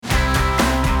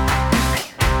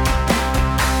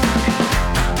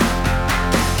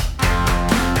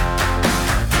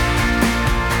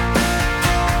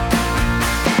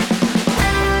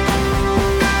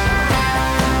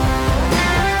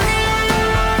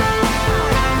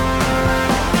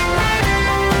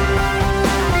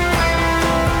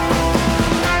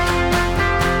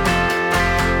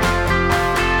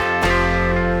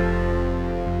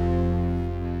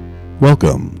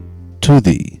Welcome to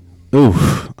the...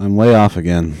 Oof, I'm way off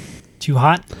again. Too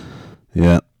hot?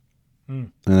 Yeah.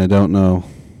 And I don't know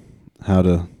how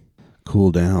to cool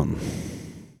down.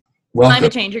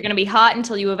 Climate change, you're going to be hot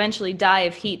until you eventually die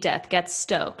of heat death. Get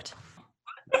stoked.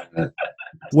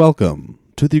 Welcome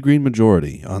to the Green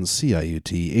Majority on CIUT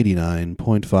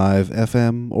 89.5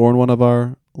 FM or on one of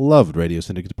our loved radio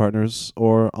syndicate partners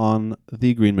or on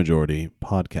the Green Majority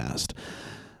podcast.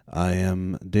 I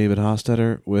am David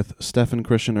Hostetter with Stefan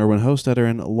Christian Irwin Hostetter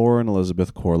and Lauren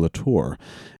Elizabeth Corlatour.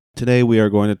 Today we are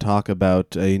going to talk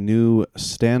about a new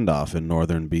standoff in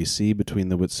northern BC between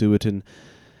the Wet'suwet'en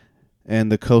and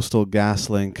the Coastal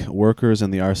GasLink workers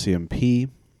and the RCMP,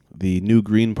 the new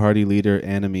Green Party leader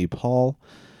Annamie Paul,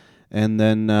 and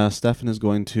then Stefan is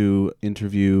going to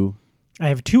interview... I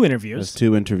have two interviews. There's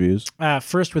two interviews.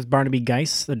 First with Barnaby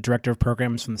Geis, the Director of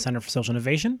Programs from the Center for Social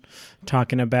Innovation,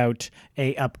 talking about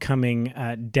a upcoming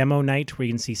demo night where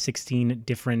you can see 16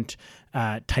 different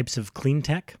types of clean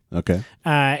tech. Okay.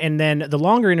 And then the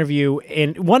longer interview,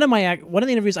 in one of the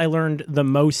interviews I learned the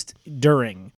most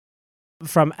during,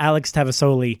 from Alex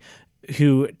Tavasoli,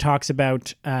 who talks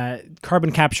about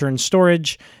carbon capture and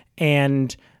storage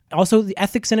and also the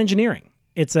ethics and engineering.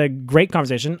 It's a great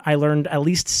conversation. I learned at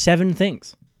least 7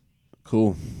 things.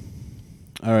 Cool.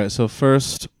 All right, so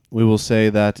first we will say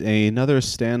that another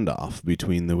standoff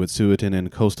between the Wet'suwet'en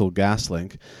and Coastal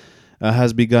GasLink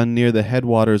has begun near the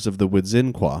headwaters of the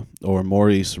Wedzin-Kwa, or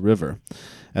Maurice River,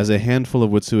 as a handful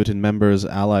of Wet'suwet'en members,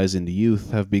 allies, and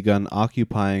youth have begun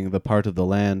occupying that part of the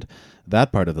land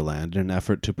in an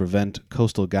effort to prevent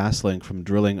Coastal GasLink from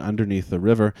drilling underneath the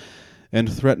river and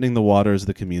threatening the waters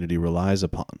the community relies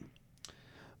upon.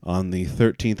 On the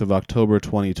 13th of October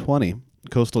 2020,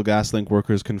 Coastal GasLink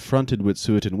workers confronted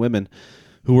Wet'suwet'en women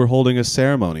who were holding a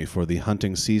ceremony for the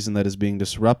hunting season that is being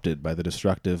disrupted by the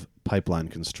destructive pipeline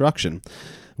construction,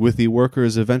 with the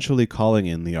workers eventually calling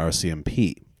in the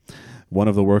RCMP. One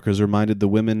of the workers reminded the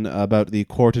women about the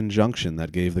court injunction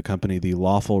that gave the company the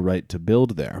lawful right to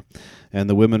build there, and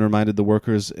the women reminded the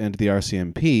workers and the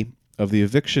RCMP of the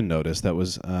eviction notice that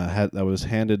was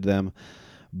handed them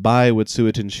by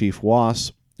Wet'suwet'en Chief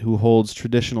Was, who holds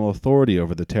traditional authority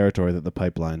over the territory that the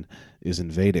pipeline is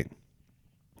invading.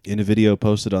 In a video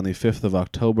posted on the 5th of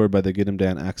October by the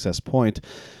Gidimt'en Access Point,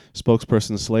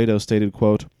 spokesperson Slato stated,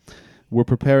 quote, "We're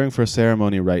preparing for a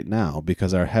ceremony right now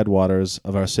because our headwaters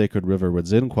of our sacred river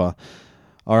Wedzin-Kwa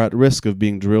are at risk of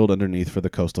being drilled underneath for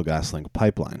the Coastal GasLink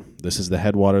pipeline. This is the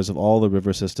headwaters of all the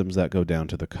river systems that go down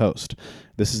to the coast.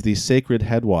 This is the sacred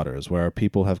headwaters where our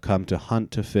people have come to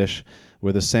hunt, to fish,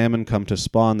 where the salmon come to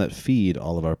spawn that feed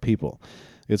all of our people.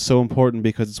 It's so important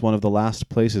because it's one of the last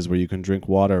places where you can drink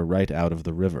water right out of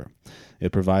the river.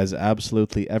 It provides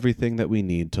absolutely everything that we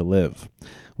need to live.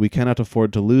 We cannot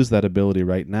afford to lose that ability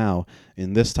right now,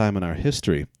 in this time in our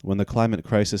history, when the climate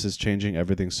crisis is changing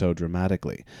everything so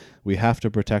dramatically. We have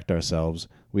to protect ourselves.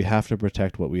 We have to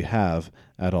protect what we have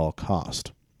at all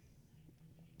cost."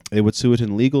 A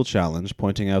Wet'suwet'en legal challenge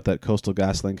pointing out that Coastal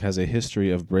GasLink has a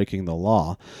history of breaking the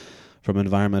law, from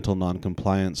environmental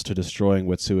noncompliance to destroying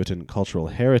Wet'suwet'en cultural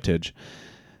heritage,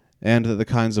 and that the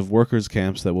kinds of workers'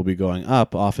 camps that will be going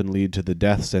up often lead to the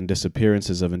deaths and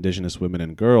disappearances of Indigenous women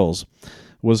and girls,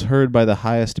 was heard by the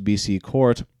highest BC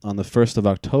court on the 1st of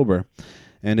October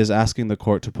and is asking the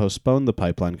court to postpone the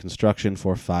pipeline construction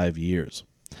for 5 years.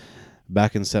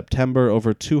 Back in September,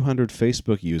 over 200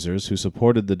 Facebook users who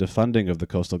supported the defunding of the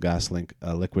Coastal GasLink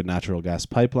liquid natural gas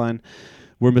pipeline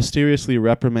were mysteriously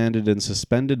reprimanded and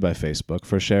suspended by Facebook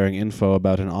for sharing info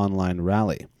about an online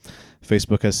rally.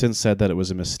 Facebook has since said that it was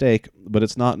a mistake, but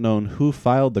it's not known who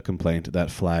filed the complaint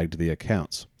that flagged the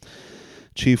accounts.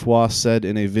 Chief Was said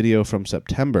in a video from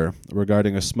September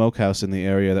regarding a smokehouse in the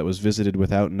area that was visited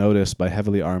without notice by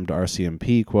heavily armed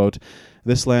RCMP, quote,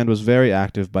 "This land was very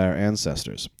active by our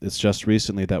ancestors. It's just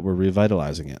recently that we're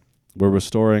revitalizing it. We're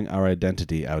restoring our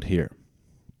identity out here."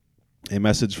 A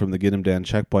message from the Gidimt'en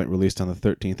checkpoint released on the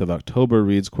 13th of October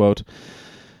reads, quote,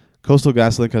 "Coastal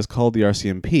GasLink has called the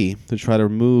RCMP to try to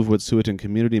remove Wet'suwet'en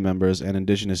community members and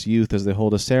Indigenous youth as they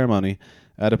hold a ceremony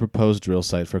at a proposed drill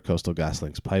site for Coastal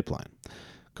GasLink's pipeline.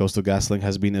 Coastal GasLink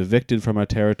has been evicted from our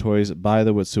territories by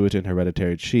the Wet'suwet'en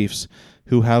hereditary chiefs,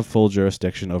 who have full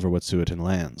jurisdiction over Wet'suwet'en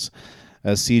lands.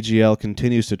 As CGL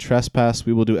continues to trespass,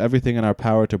 we will do everything in our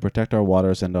power to protect our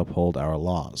waters and uphold our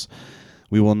laws.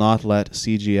 We will not let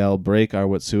CGL break our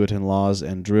Wet'suwet'en laws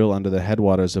and drill under the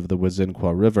headwaters of the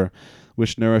Wedzin-Kwa River,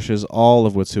 which nourishes all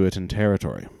of Wet'suwet'en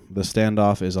territory. The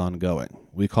standoff is ongoing.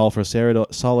 We call for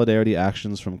solidarity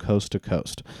actions from coast to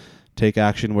coast. Take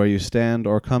action where you stand,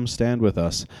 or come stand with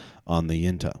us on the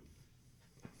Yinta."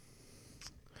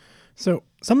 So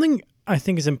something I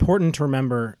think is important to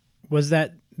remember was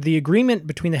that the agreement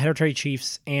between the hereditary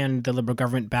chiefs and the Liberal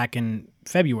government back in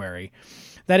February,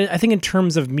 that I think in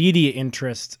terms of media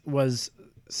interest was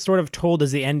sort of told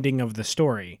as the ending of the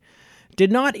story,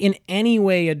 did not in any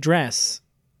way address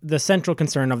the central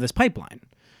concern of this pipeline.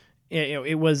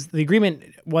 It was the agreement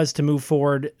was to move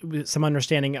forward with some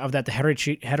understanding of that the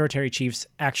hereditary chiefs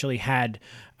actually had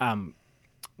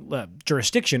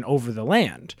jurisdiction over the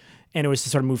land. And it was to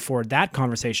sort of move forward that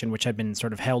conversation, which had been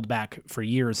sort of held back for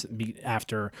years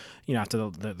after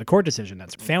the court decision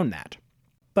that's found that.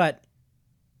 But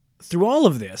through all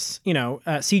of this,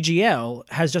 CGL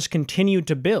has just continued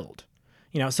to build.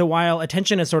 So while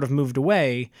attention has sort of moved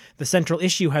away, the central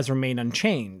issue has remained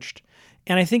unchanged.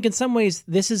 And I think in some ways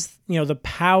this is, the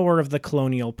power of the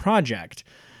colonial project,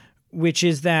 which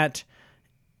is that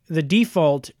the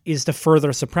default is to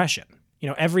further suppression.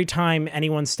 Every time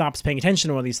anyone stops paying attention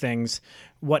to all these things,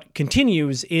 what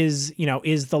continues is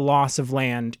the loss of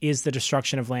land, is the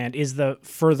destruction of land, is the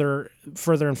further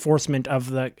enforcement of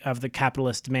the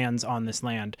capitalist demands on this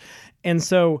land. And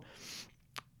so,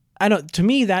 to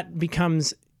me, that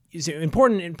becomes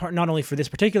important in part not only for this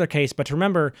particular case, but to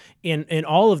remember in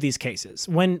all of these cases,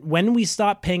 when we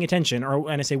stop paying attention, or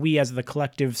when I say we as the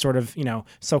collective sort of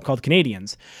so-called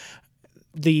Canadians,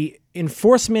 the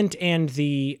enforcement and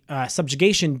the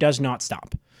subjugation does not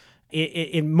stop.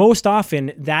 It most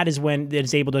often, that is when it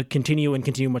is able to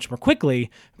continue much more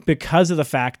quickly because of the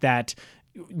fact that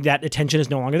attention is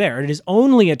no longer there. It is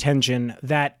only attention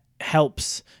that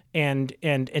helps and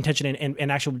attention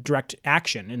and actual direct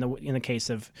action in the case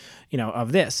of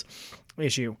of this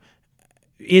issue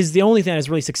is the only thing that has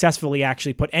really successfully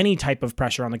actually put any type of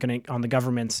pressure on the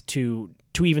governments to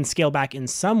even scale back in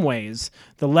some ways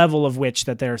the level of which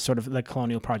that their sort of the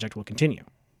colonial project will continue.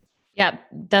 Yeah,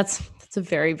 that's a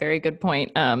very, very good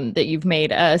point that you've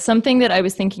made. Something that I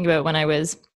was thinking about when I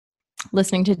was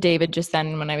listening to David just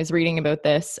then, when I was reading about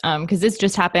this, because this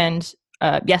just happened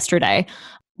yesterday.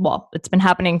 Well, it's been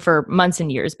happening for months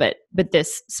and years, but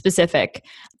this specific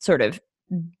sort of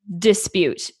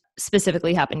dispute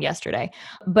specifically happened yesterday.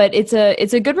 But it's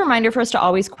a good reminder for us to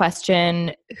always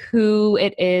question who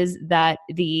it is that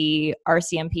the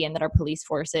RCMP and that our police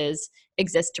forces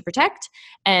exist to protect,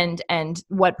 and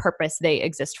what purpose they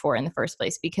exist for in the first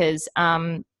place. Because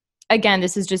again,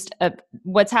 this is just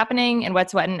what's happening in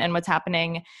Wet'suwet'en and what's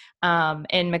happening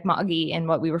in Mi'kma'ki and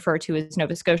what we refer to as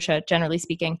Nova Scotia, generally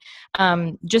speaking,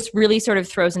 just really sort of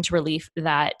throws into relief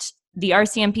that the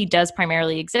RCMP does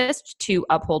primarily exist to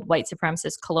uphold white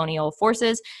supremacist colonial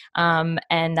forces, and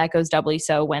that goes doubly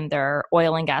so when they're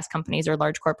oil and gas companies or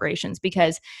large corporations.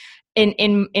 Because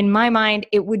in my mind,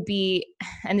 it would be,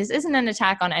 and this isn't an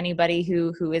attack on anybody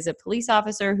who is a police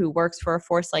officer who works for a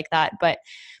force like that, but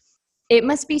it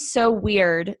must be so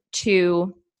weird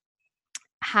to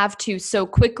have to so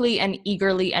quickly and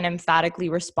eagerly and emphatically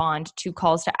respond to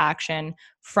calls to action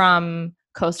from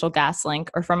Coastal GasLink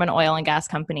or from an oil and gas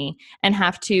company, and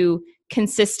have to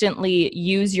consistently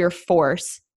use your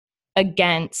force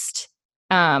against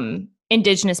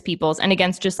Indigenous peoples and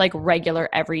against just like regular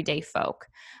everyday folk.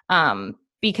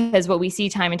 Because what we see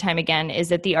time and time again is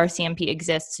that the RCMP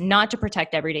exists not to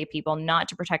protect everyday people, not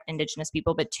to protect Indigenous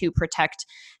people, but to protect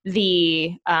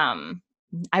the,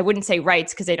 I wouldn't say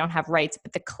rights because they don't have rights,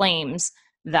 but the claims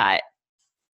that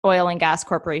oil and gas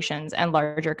corporations and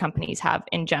larger companies have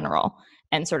in general,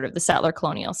 and sort of the settler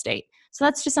colonial state. So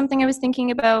that's just something I was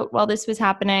thinking about while this was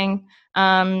happening.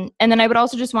 And then I would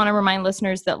also just want to remind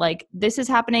listeners that like this is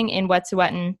happening in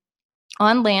Wet'suwet'en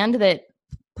on land that,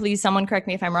 please someone correct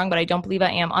me if I'm wrong, but I don't believe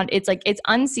I am, on it's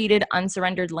unceded,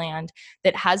 unsurrendered land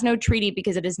that has no treaty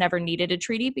because it has never needed a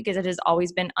treaty because it has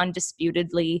always been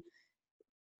undisputedly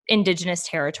Indigenous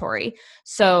territory.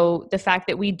 So the fact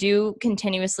that we do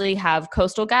continuously have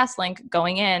Coastal GasLink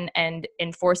going in and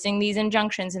enforcing these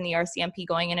injunctions, and the RCMP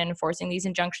going in and enforcing these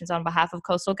injunctions on behalf of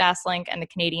Coastal GasLink and the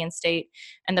Canadian state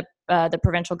and the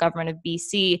provincial government of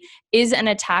BC is an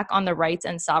attack on the rights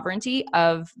and sovereignty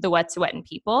of the Wet'suwet'en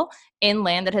people in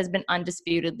land that has been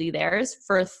undisputedly theirs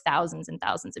for thousands and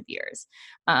thousands of years.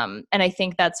 And I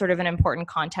think that's sort of an important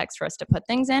context for us to put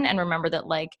things in and remember that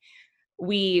like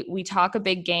we talk a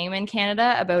big game in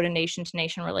Canada about a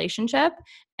nation-to-nation relationship,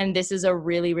 and this is a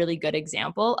really, really good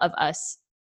example of us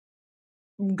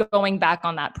going back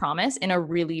on that promise in a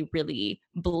really, really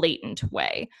blatant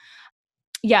way.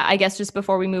 Yeah, I guess just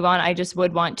before we move on, I just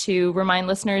would want to remind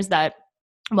listeners that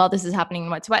while this is happening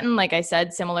in Wet'suwet'en, like I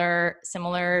said, similar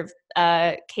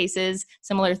cases.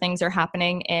 Similar things are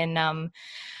happening in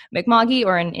Mi'kma'ki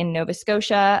or in Nova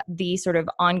Scotia. The sort of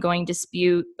ongoing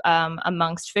dispute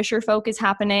amongst fisher folk is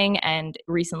happening, and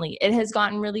recently it has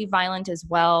gotten really violent as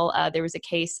well. There was a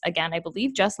case, again, I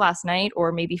believe just last night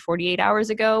or maybe 48 hours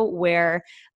ago, where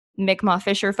Mi'kmaq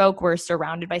fisher folk were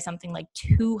surrounded by something like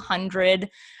 200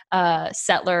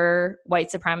 settler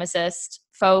white supremacist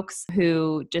folks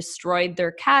who destroyed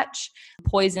their catch,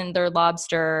 poisoned their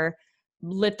lobster,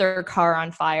 lit their car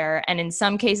on fire. And in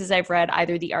some cases I've read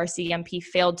either the RCMP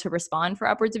failed to respond for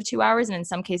upwards of 2 hours, and in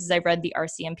some cases I've read the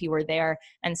RCMP were there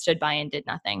and stood by and did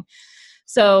nothing.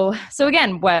 So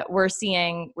again, what we're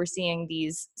seeing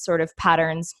these sort of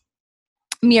patterns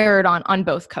mirrored on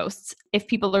both coasts. If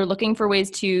people are looking for ways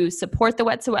to support the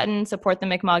Wet'suwet'en, support the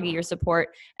Mi'kma'ki, or support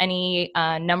any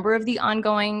number of the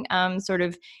ongoing sort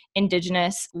of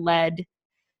Indigenous-led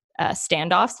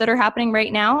standoffs that are happening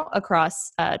right now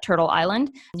across Turtle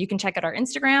Island, you can check out our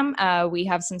Instagram. We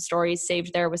have some stories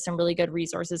saved there with some really good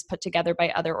resources put together by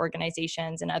other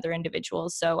organizations and other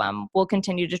individuals. So we'll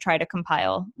continue to try to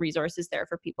compile resources there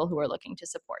for people who are looking to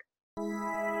support.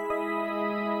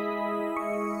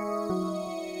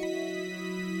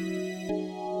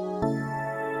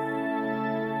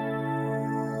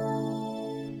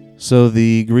 So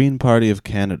the Green Party of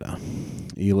Canada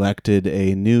elected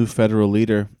a new federal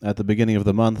leader at the beginning of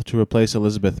the month to replace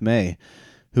Elizabeth May,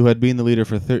 who had been the leader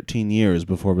for 13 years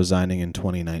before resigning in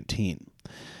 2019.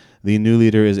 The new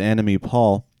leader is Annamie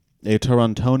Paul, a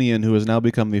Torontonian who has now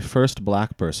become the first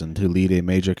black person to lead a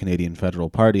major Canadian federal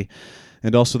party,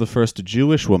 and also the first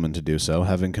Jewish woman to do so,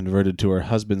 having converted to her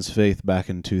husband's faith back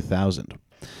in 2000.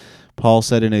 Paul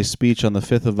said in a speech on the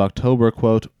 5th of October,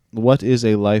 quote, "What is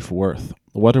a life worth?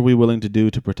 What are we willing to do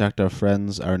to protect our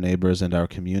friends, our neighbors, and our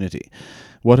community?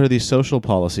 What are the social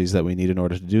policies that we need in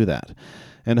order to do that?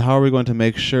 And how are we going to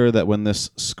make sure that when this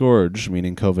scourge,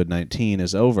 meaning COVID-19,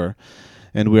 is over,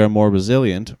 and we are more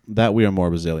resilient, and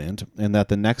that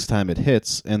the next time it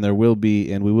hits, and we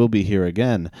will be here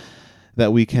again,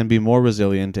 that we can be more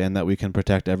resilient and that we can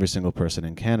protect every single person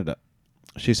in Canada?"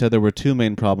 She said there were two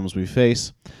main problems we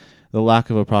face: the lack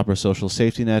of a proper social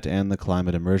safety net and the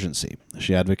climate emergency.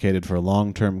 She advocated for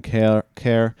long-term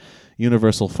care,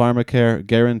 universal pharmacare,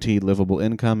 guaranteed livable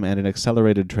income, and an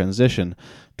accelerated transition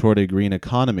toward a green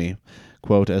economy,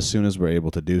 quote, "as soon as we're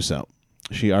able to do so."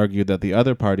 She argued that the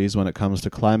other parties, when it comes to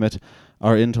climate,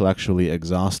 are intellectually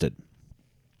exhausted.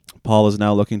 Paul is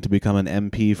now looking to become an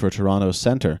MP for Toronto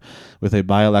Centre, with a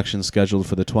by-election scheduled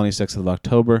for the 26th of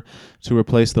October to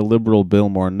replace the Liberal Bill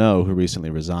Morneau, who recently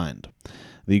resigned.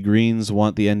 The Greens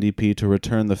want the NDP to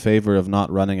return the favor of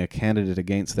not running a candidate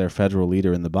against their federal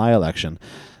leader in the by-election,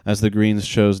 as the Greens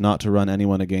chose not to run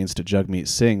anyone against Jagmeet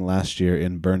Singh last year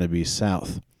in Burnaby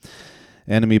South.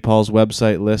 Annamie Paul's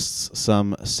website lists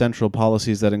some central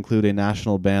policies that include a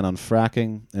national ban on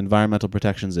fracking, environmental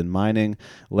protections in mining,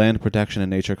 land protection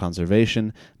and nature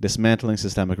conservation, dismantling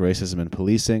systemic racism in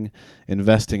policing,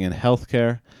 investing in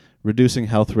healthcare, reducing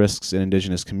health risks in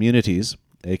Indigenous communities,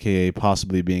 aka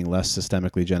possibly being less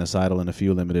systemically genocidal in a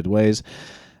few limited ways,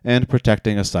 and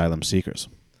protecting asylum seekers.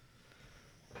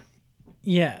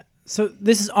 Yeah, so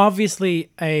this is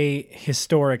obviously a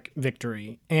historic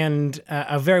victory and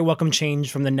a very welcome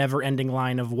change from the never-ending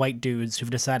line of white dudes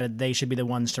who've decided they should be the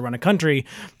ones to run a country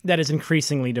that is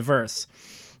increasingly diverse.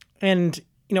 And,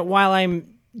 while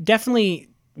I'm definitely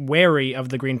wary of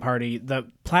the Green Party, the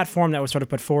platform that was sort of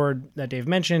put forward that Dave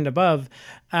mentioned above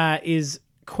is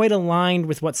quite aligned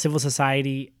with what civil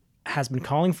society has been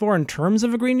calling for in terms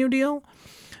of a Green New Deal.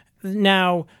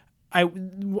 Now,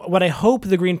 what I hope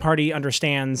the Green Party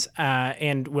understands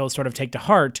and will sort of take to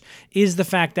heart is the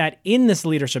fact that in this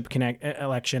leadership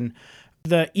election,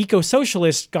 the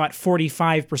eco-socialists got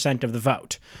 45% of the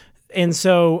vote. And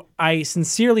so I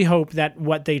sincerely hope that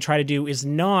what they try to do is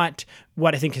not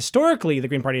what I think historically the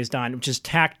Green Party has done, which is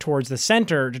tack towards the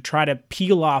center to try to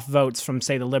peel off votes from,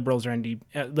 say, the Liberals or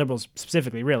Liberals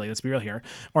specifically, really, let's be real here,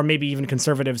 or maybe even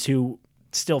Conservatives who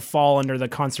still fall under the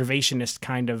conservationist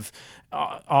kind of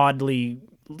oddly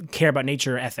care about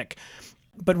nature ethic.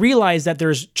 But realize that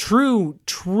there's true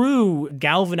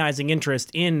galvanizing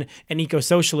interest in an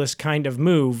eco-socialist kind of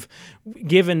move,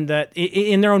 given that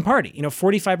in their own party,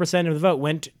 45% of the vote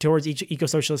went towards each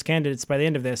eco-socialist candidates by the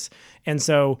end of this. And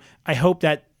so I hope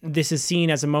that this is seen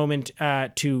as a moment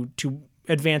to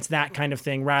advance that kind of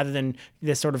thing rather than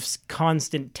this sort of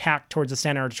constant tack towards the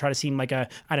center to try to seem like a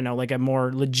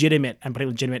more legitimate, I'm putting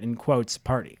legitimate in quotes,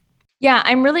 party. Yeah,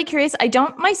 I'm really curious. I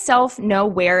don't myself know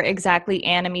where exactly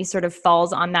Annamie sort of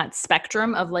falls on that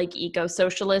spectrum of like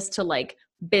eco-socialist to like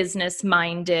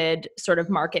business-minded sort of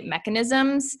market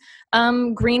mechanisms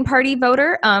Green Party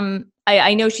voter.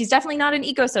 I know she's definitely not an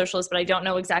eco-socialist, but I don't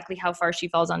know exactly how far she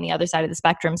falls on the other side of the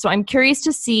spectrum. So I'm curious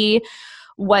to see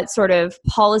what sort of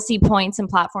policy points and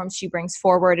platforms she brings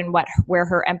forward and where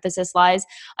her emphasis lies.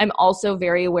 I'm also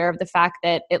very aware of the fact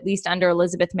that at least under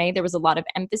Elizabeth May, there was a lot of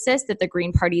emphasis that the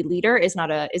Green Party leader is not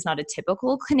a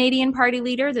typical Canadian Party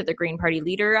leader, that the Green Party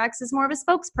leader acts as more of a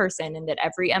spokesperson and that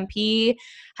every MP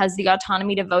has the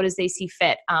autonomy to vote as they see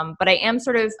fit. But I am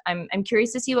I'm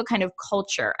curious to see what kind of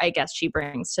culture, I guess, she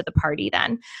brings to the party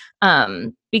then,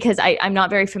 because I'm not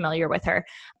very familiar with her.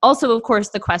 Also, of course,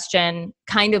 the question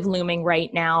kind of looming right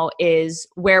now is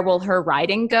where will her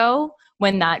riding go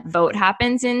when that vote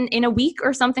happens in a week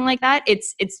or something like that?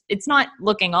 It's not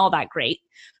looking all that great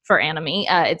for Annamie.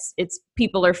 It's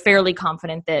people are fairly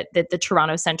confident that the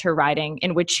Toronto Centre riding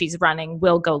in which she's running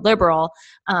will go Liberal.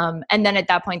 And then at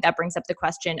that point, that brings up the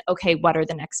question, okay, what are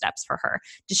the next steps for her?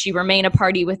 Does she remain a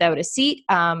party without a seat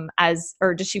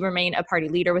or does she remain a party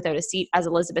leader without a seat as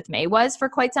Elizabeth May was for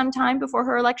quite some time before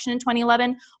her election in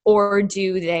 2011? Or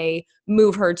do they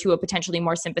move her to a potentially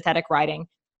more sympathetic riding,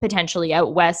 potentially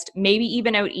out west, maybe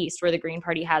even out east, where the Green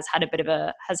Party has had a bit of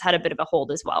a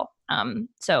hold as well.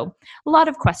 So a lot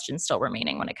of questions still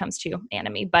remaining when it comes to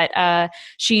Annamie, but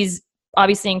she's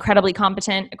obviously incredibly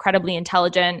competent, incredibly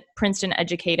intelligent, Princeton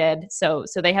educated. So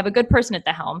they have a good person at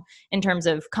the helm in terms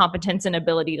of competence and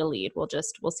ability to lead.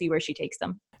 We'll see where she takes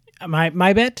them.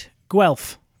 My bet,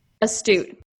 Guelph.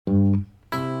 Astute.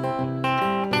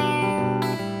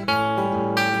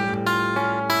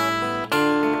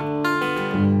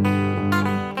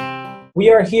 We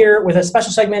are here with a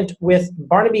special segment with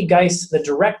Barnaby Geis, the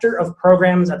Director of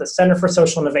Programs at the Center for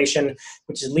Social Innovation,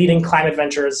 which is leading Climate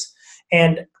Ventures.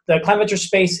 And the Climate Venture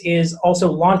space is also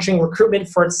launching recruitment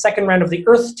for its second round of the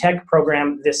Earth Tech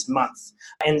program this month.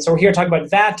 And so we're here to talk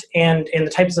about that and the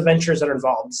types of ventures that are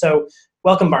involved. So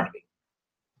welcome, Barnaby.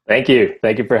 Thank you.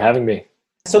 Thank you for having me.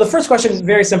 So the first question,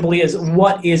 very simply, is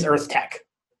what is Earth Tech?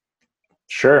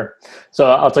 Sure. So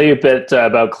I'll tell you a bit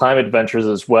about Climate Ventures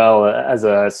as well as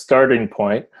a starting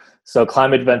point. So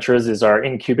Climate Ventures is our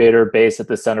incubator based at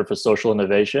the Center for Social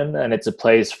Innovation, and it's a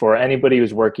place for anybody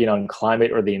who's working on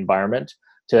climate or the environment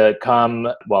to come,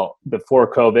 well, before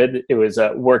COVID, it was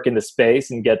work in the space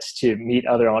and get to meet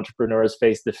other entrepreneurs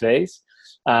face to face,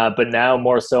 but now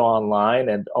more so online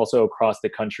and also across the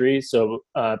country. So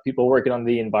people working on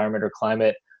the environment or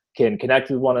climate can connect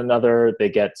with one another. They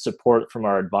get support from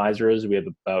our advisors. We have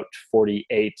about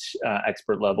 48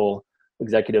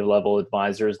 executive level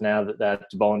advisors now that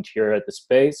volunteer at the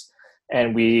space.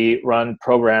 And we run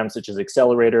programs such as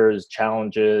accelerators,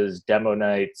 challenges, demo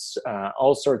nights,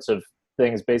 all sorts of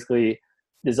things, basically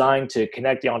designed to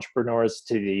connect the entrepreneurs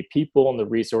to the people and the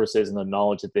resources and the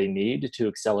knowledge that they need to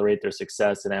accelerate their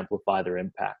success and amplify their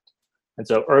impact. And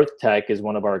so Earth Tech is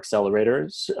one of our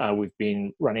accelerators. We've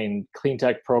been running clean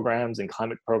tech programs and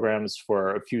climate programs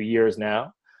for a few years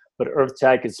now, but Earth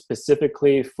Tech is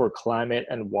specifically for climate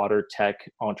and water tech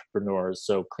entrepreneurs.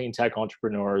 So clean tech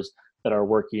entrepreneurs that are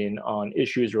working on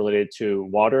issues related to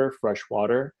water, fresh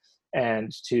water,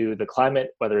 and to the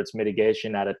climate, whether it's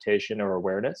mitigation, adaptation, or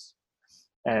awareness.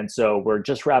 And so we're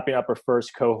just wrapping up our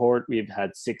first cohort. We've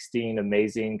had 16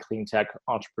 amazing clean tech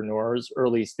entrepreneurs,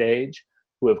 early stage,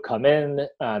 who have come in,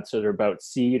 so they're about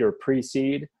seed or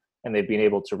pre-seed, and they've been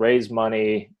able to raise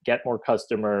money, get more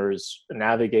customers,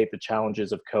 navigate the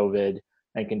challenges of COVID,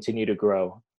 and continue to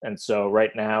grow. And so right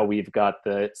now we've got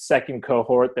the second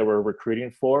cohort that we're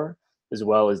recruiting for, as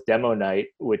well as Demo Night,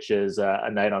 which is a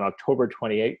night on October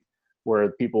 28th,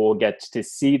 where people will get to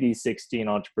see these 16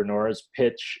 entrepreneurs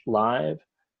pitch live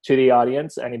to the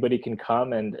audience. Anybody can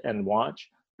come and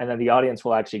watch. And then the audience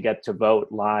will actually get to vote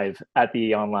live at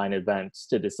the online events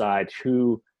to decide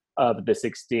who of the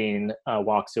 16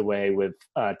 walks away with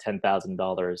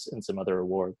 $10,000 and some other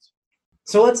awards.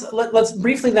 So let's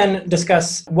briefly then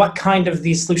discuss what kind of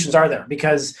these solutions are there,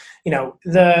 because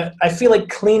I feel like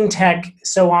clean tech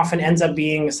so often ends up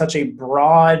being such a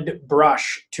broad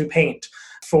brush to paint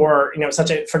for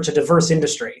such a diverse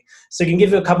industry. So you can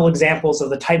give you a couple examples of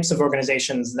the types of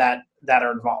organizations that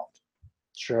are involved.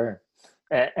 Sure.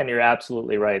 And you're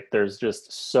absolutely right. There's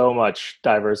just so much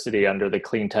diversity under the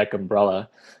clean tech umbrella.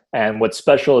 And what's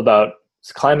special about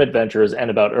Climate Ventures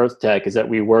and about Earth Tech is that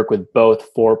we work with both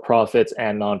for-profits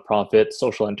and nonprofit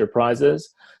social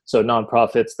enterprises. So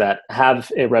nonprofits that have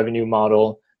a revenue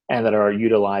model and that are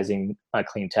utilizing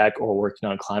clean tech or working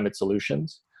on climate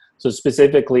solutions. So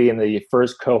specifically in the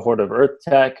first cohort of Earth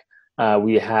Tech,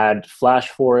 we had Flash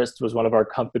Forest was one of our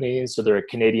companies. So they're a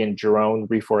Canadian drone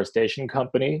reforestation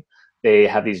company. They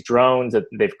have these drones that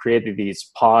they've created,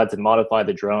 these pods, and modified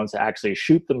the drones to actually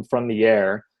shoot them from the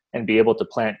air and be able to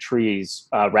plant trees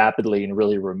rapidly in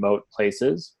really remote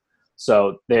places.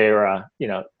 So they're,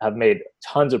 have made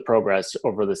tons of progress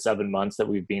over the 7 months that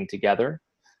we've been together.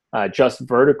 Just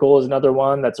Vertical is another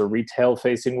one that's a retail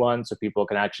facing one. So people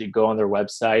can actually go on their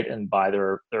website and buy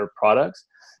their products.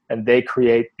 And they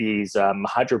create these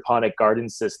hydroponic garden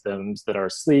systems that are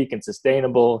sleek and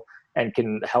sustainable and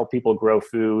can help people grow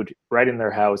food right in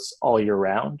their house all year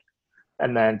round.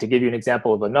 And then to give you an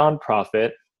example of a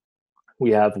nonprofit,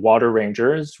 we have Water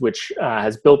Rangers, which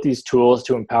has built these tools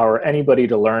to empower anybody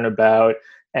to learn about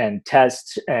and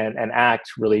test and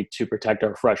act really to protect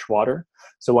our fresh water.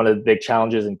 So one of the big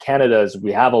challenges in Canada is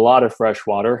we have a lot of fresh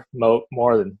water,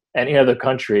 more than any other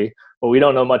country, but we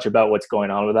don't know much about what's going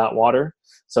on with that water.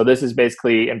 So this is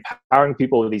basically empowering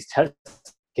people with these test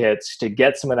kits to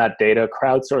get some of that data,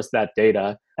 crowdsource that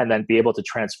data, and then be able to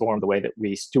transform the way that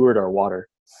we steward our water.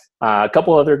 A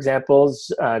couple other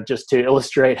examples, just to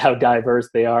illustrate how diverse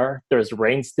they are. There's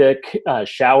Rainstick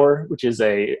Shower, which is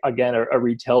a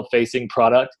retail-facing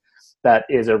product that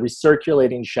is a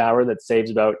recirculating shower that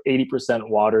saves about 80%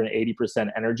 water and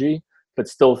 80% energy, but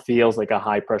still feels like a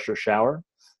high-pressure shower.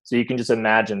 So you can just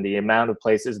imagine the amount of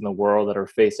places in the world that are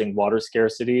facing water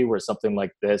scarcity where something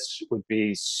like this would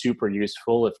be super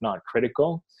useful, if not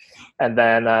critical. And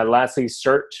then lastly,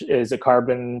 CERT is a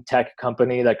carbon tech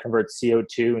company that converts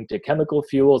CO2 into chemical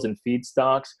fuels and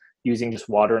feedstocks using just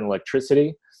water and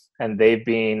electricity. And they've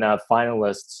been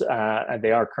finalists, and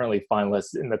they are currently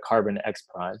finalists in the Carbon X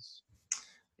Prize.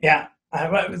 Yeah,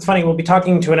 it's funny. We'll be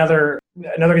talking to another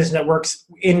organization that works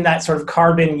in that sort of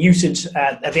carbon usage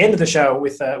at the end of the show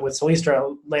with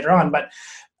Solistra later on. But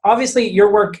obviously,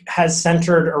 your work has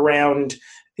centered around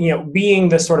being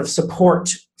the sort of support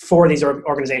for these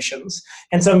organizations.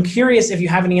 And so I'm curious if you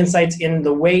have any insights in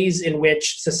the ways in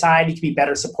which society can be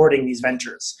better supporting these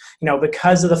ventures.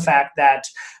 Because of the fact that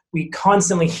we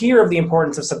constantly hear of the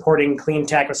importance of supporting clean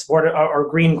tech or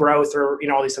green growth or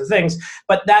all these sort of things,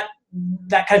 but that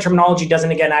kind of terminology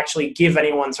doesn't again actually give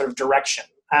anyone sort of direction.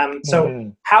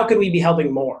 So how could we be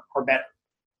helping more or better?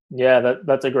 Yeah,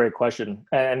 that's a great question.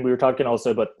 And we were talking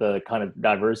also about the kind of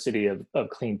diversity of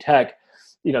clean tech.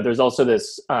 There's also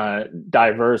this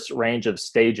diverse range of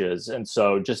stages. And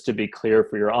so just to be clear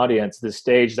for your audience, the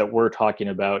stage that we're talking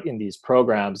about in these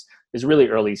programs is really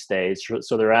early stage.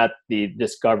 So they're at the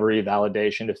discovery,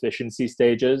 validation, efficiency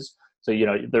stages. So,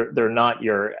 they're not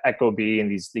your ecobee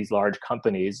and these large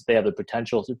companies. They have the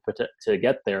potential to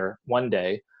get there one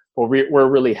day. But we're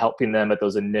really helping them at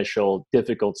those initial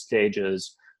difficult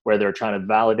stages where they're trying to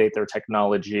validate their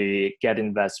technology, get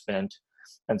investment.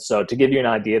 And so to give you an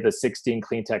idea, the 16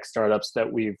 clean tech startups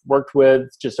that we've worked with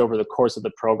just over the course of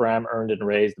the program earned and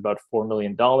raised about $4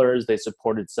 million. They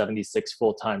supported 76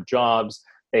 full-time jobs.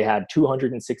 They had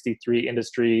 263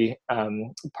 industry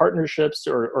partnerships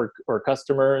or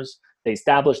customers. They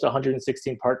established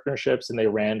 116 partnerships and they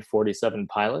ran 47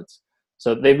 pilots.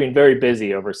 So they've been very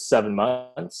busy over 7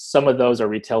 months. Some of those are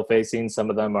retail facing.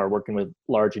 Some of them are working with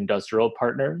large industrial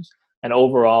partners. And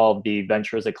overall, the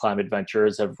ventures at Climate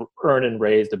Ventures have earned and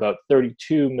raised about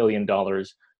 $32 million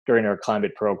during our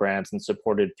climate programs and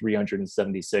supported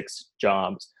 376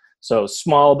 jobs. So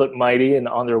small but mighty and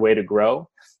on their way to grow.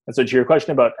 And so to your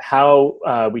question about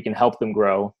how we can help them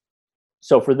grow.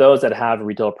 So for those that have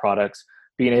retail products,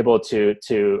 being able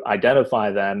to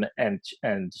identify them and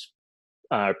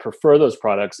prefer those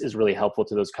products is really helpful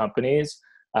to those companies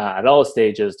at all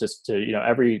stages. Just to,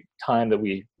 every time that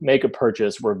we make a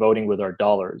purchase, we're voting with our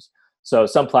dollars. So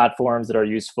some platforms that are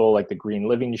useful, like the Green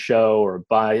Living Show or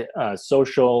Buy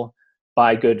Social,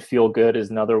 Buy Good, Feel Good is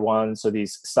another one. So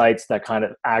these sites that kind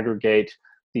of aggregate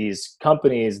these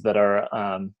companies that are,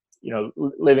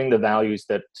 living the values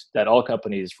that all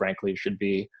companies, frankly, should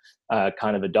be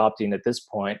kind of adopting at this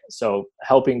point. So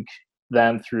helping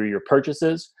them through your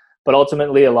purchases. But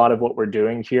ultimately, a lot of what we're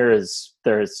doing here is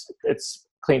it's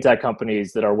clean tech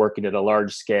companies that are working at a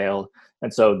large scale.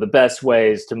 And so the best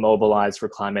way is to mobilize for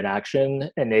climate action,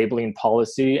 enabling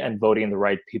policy and voting the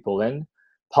right people in.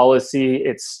 Policy,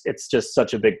 it's just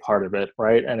such a big part of it,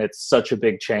 right? And it's such a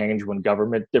big change when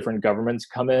different governments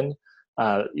come in.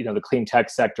 The clean tech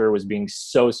sector was being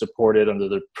so supported under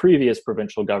the previous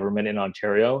provincial government in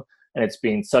Ontario, and it's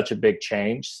been such a big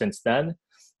change since then.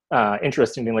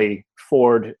 Interestingly,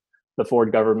 the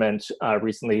Ford government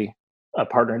recently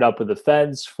partnered up with the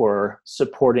feds for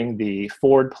supporting the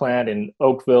Ford plant in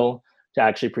Oakville to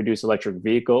actually produce electric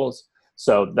vehicles.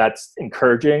 So that's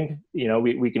encouraging.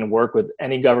 We can work with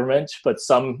any government, but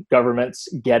some governments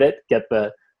get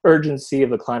the urgency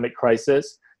of the climate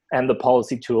crisis and the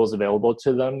policy tools available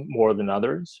to them more than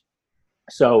others.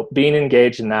 So being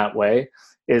engaged in that way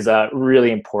is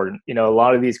really important. A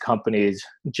lot of these companies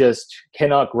just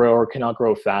cannot grow or cannot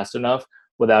grow fast enough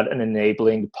without an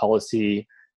enabling policy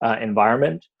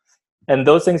environment. And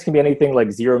those things can be anything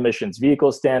like zero emissions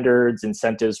vehicle standards,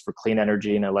 incentives for clean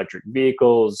energy and electric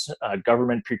vehicles,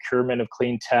 government procurement of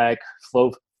clean tech,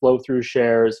 flow through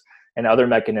shares, and other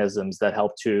mechanisms that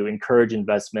help to encourage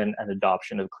investment and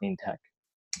adoption of clean tech.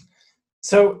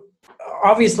 So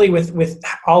obviously with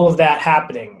all of that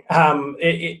happening,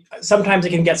 sometimes it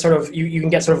can get sort of, you can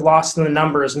get sort of lost in the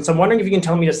numbers. And so I'm wondering if you can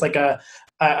tell me just like a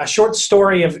short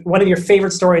story of one of your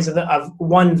favorite stories of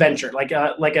one venture, like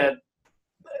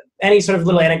any sort of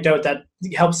little anecdote that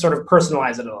helps sort of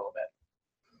personalize it a little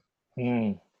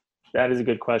bit. That is a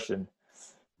good question.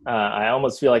 I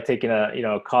almost feel like taking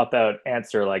a cop-out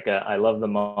answer, like I love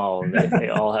them all. They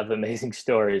all have amazing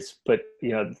stories, but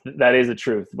that is the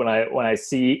truth. When I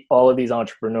see all of these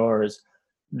entrepreneurs,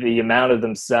 the amount of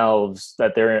themselves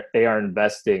that they are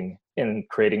investing in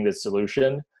creating this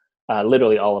solution,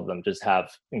 literally all of them just have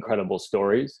incredible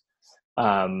stories.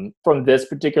 From this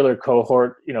particular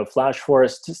cohort, Flash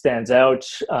Forest stands out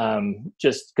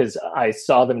just because I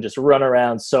saw them just run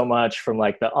around so much from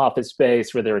like the office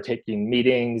space where they were taking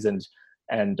meetings and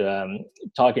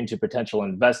talking to potential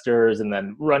investors, and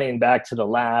then running back to the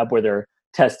lab where they're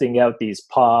testing out these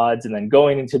pods, and then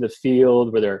going into the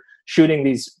field where they're shooting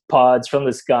these pods from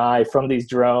the sky, from these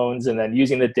drones, and then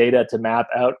using the data to map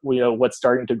out what's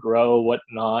starting to grow, what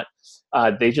not.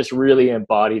 They just really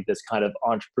embodied this kind of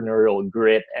entrepreneurial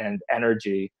grit and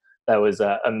energy that was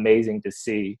amazing to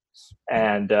see.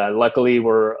 And luckily,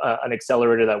 we're an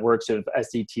accelerator that works with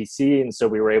SDTC, and so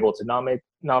we were able to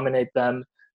nominate them,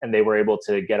 and they were able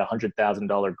to get a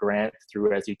 $100,000 grant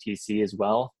through SDTC as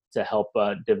well to help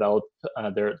develop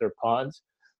their pods.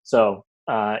 So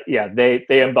they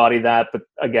embody that. But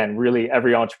again, really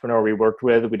every entrepreneur we worked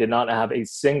with, we did not have a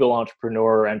single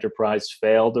entrepreneur or enterprise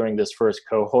fail during this first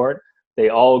cohort. They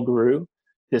all grew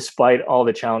despite all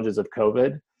the challenges of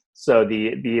COVID. So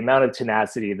the amount of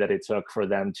tenacity that it took for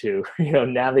them to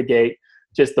navigate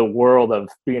just the world of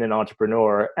being an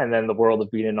entrepreneur, and then the world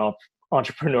of being an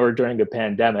entrepreneur during a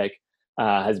pandemic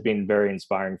has been very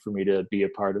inspiring for me to be a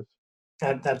part of.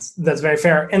 That's very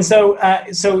fair. And so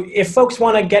if folks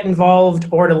want to get involved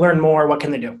or to learn more, what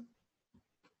can they do?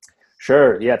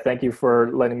 Sure. Yeah. Thank you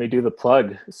for letting me do the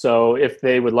plug. So if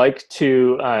they would like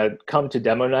to come to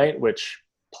Demo Night, which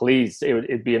please,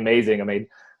 it'd be amazing. I mean,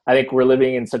 I think we're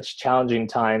living in such challenging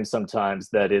times sometimes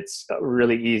that it's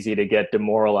really easy to get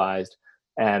demoralized.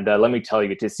 And let me tell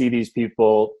you, to see these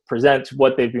people present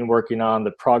what they've been working on,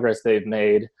 the progress they've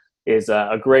made, is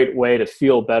a great way to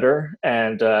feel better,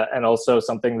 and also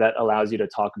something that allows you to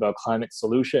talk about climate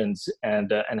solutions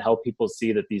and help people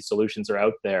see that these solutions are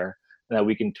out there and that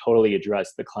we can totally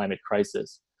address the climate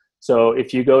crisis. So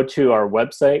if you go to our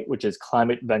website, which is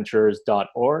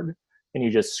climateventures.org, and you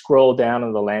just scroll down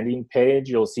on the landing page,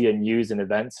 you'll see a news and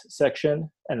events section.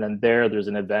 And then there's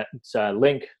an event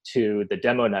link to the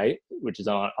Demo Night, which is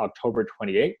on October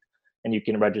 28th. And you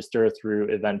can register through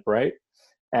Eventbrite.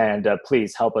 And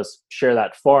please help us share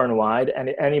that far and wide.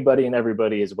 And anybody and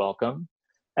everybody is welcome.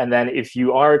 And then if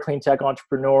you are a clean tech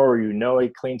entrepreneur, or a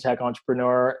clean tech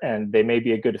entrepreneur, and they may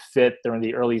be a good fit during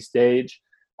the early stage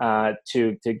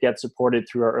to get supported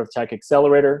through our Earth Tech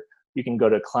Accelerator, you can go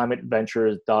to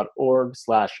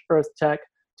climateventures.org/earthtech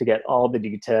to get all the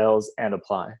details and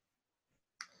apply.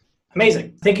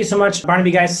 Amazing. Thank you so much,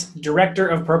 Barnaby Geis, Director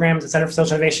of Programs at Center for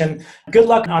Social Innovation. Good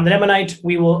luck on the Demo Night.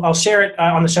 I'll share it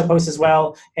on the show post as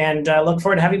well, and look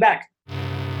forward to having you back.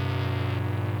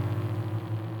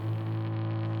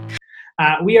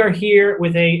 We are here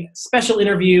with a special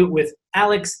interview with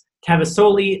Alex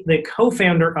Cavasoli, the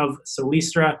co-founder of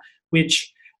Solistra,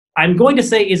 which I'm going to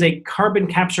say is a carbon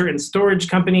capture and storage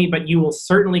company, but you will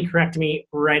certainly correct me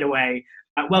right away.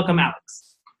 Welcome,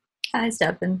 Alex. Hi,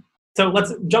 Stefan. So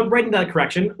let's jump right into that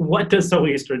correction. What does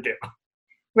Solistra do?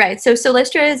 Right. So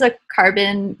Solistra is a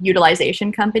carbon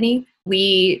utilization company.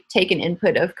 We take an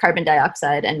input of carbon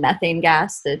dioxide and methane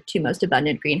gas, the two most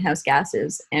abundant greenhouse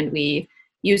gases, and we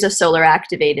use a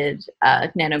solar-activated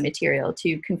nanomaterial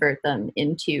to convert them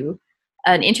into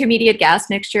an intermediate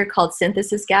gas mixture called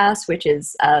synthesis gas, which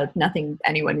is nothing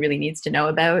anyone really needs to know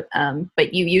about,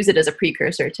 but you use it as a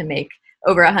precursor to make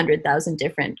over 100,000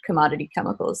 different commodity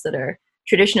chemicals that are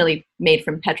traditionally made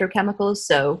from petrochemicals.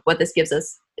 So what this gives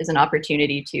us is an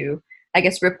opportunity to,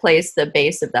 replace the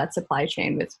base of that supply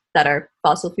chain that are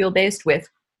fossil fuel based with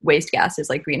waste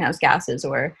gases like greenhouse gases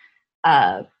or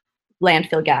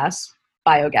landfill gas,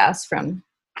 biogas from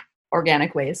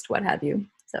organic waste, what have you.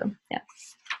 So, yeah.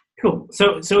 Cool.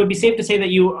 So it'd be safe to say that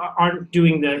you aren't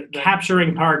doing the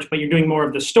capturing part, but you're doing more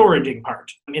of the storaging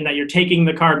part, in that you're taking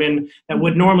the carbon that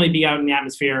would normally be out in the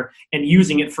atmosphere and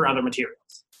using it for other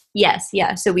materials. Yes,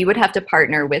 yeah. So we would have to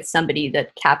partner with somebody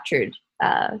that captured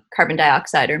carbon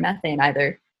dioxide or methane,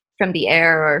 either from the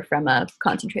air or from a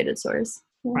concentrated source.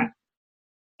 Yeah. Right.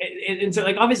 And so,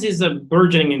 like, obviously, it's a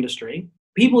burgeoning industry.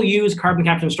 People use carbon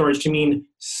capture and storage to mean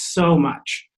so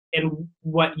much. And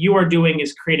what you are doing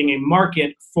is creating a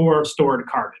market for stored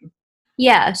carbon.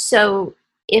 Yeah. So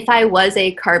if I was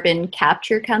a carbon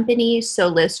capture company,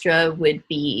 Solistra would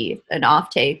be an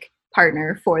offtake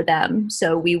partner for them.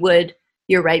 So we would,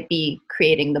 you're right, be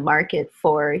creating the market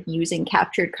for using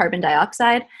captured carbon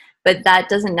dioxide, but that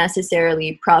doesn't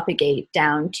necessarily propagate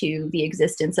down to the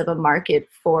existence of a market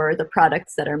for the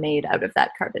products that are made out of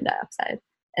that carbon dioxide.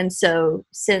 And so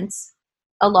since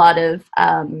a lot of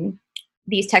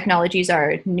these technologies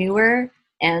are newer,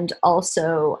 and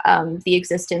also the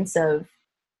existence of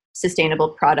sustainable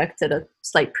products at a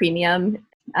slight premium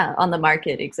on the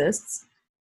market exists,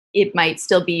 it might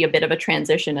still be a bit of a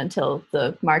transition until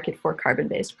the market for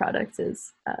carbon-based products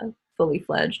is fully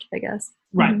fledged, I guess.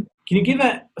 Right. Mm-hmm. Can you give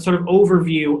a sort of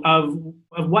overview of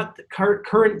what the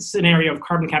current scenario of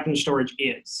carbon capture and storage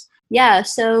is? Yeah,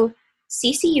 so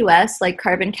CCUS, like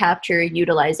carbon capture,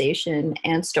 utilization,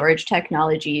 and storage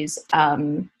technologies,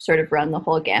 sort of run the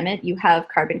whole gamut. You have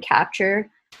carbon capture,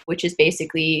 which is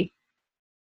basically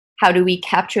how do we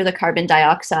capture the carbon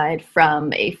dioxide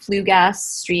from a flue gas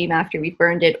stream after we've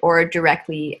burned it, or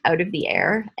directly out of the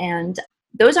air. And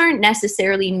those aren't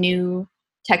necessarily new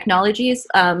technologies.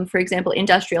 For example,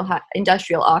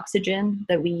 industrial oxygen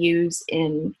that we use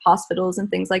in hospitals and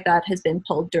things like that has been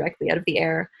pulled directly out of the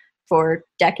air for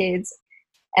decades.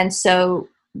 And so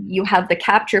you have the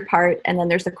capture part, and then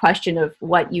there's the question of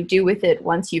what you do with it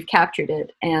once you've captured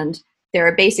it. And there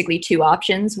are basically two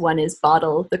options. One is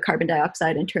bottle the carbon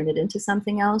dioxide and turn it into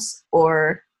something else,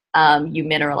 or you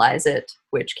mineralize it,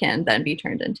 which can then be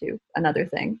turned into another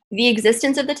thing. The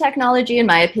existence of the technology, in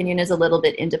my opinion, is a little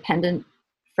bit independent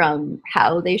from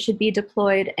how they should be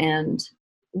deployed and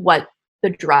what the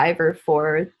driver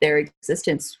for their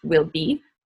existence will be,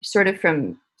 sort of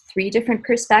from three different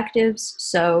perspectives.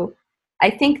 So I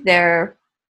think the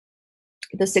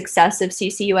success of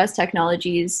CCUS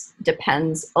technologies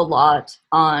depends a lot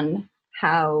on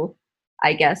how,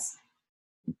 I guess,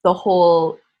 the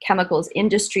whole chemicals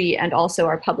industry and also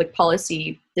our public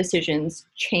policy decisions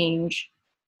change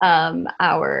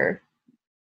our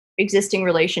existing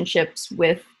relationships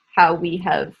with how we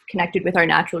have connected with our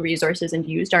natural resources and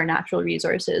used our natural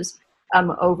resources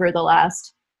over the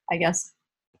last, I guess,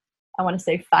 I want to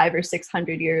say 500 or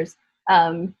 600 years.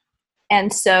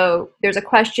 And so there's a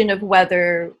question of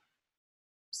whether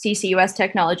CCUS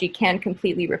technology can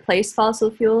completely replace fossil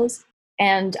fuels.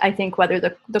 And I think whether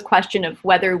the question of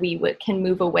whether we can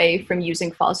move away from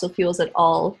using fossil fuels at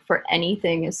all for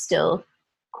anything is still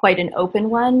quite an open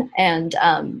one. And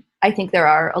I think there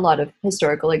are a lot of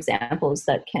historical examples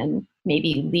that can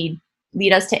maybe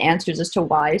lead us to answers as to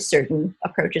why certain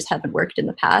approaches haven't worked in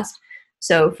the past.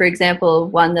 So, for example,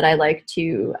 one that I like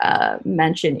to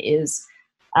mention is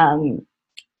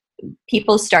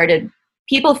people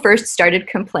first started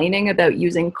complaining about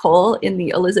using coal in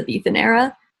the Elizabethan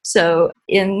era. So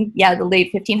in the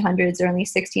late 1500s, early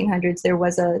 1600s, there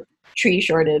was a tree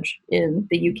shortage in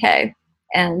the UK,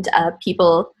 and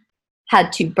people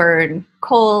had to burn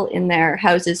coal in their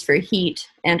houses for heat,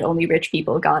 and only rich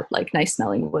people got like nice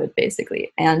smelling wood,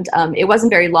 basically. And it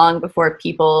wasn't very long before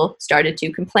people started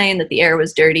to complain that the air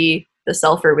was dirty, the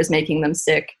sulfur was making them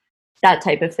sick, that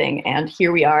type of thing. And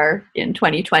here we are in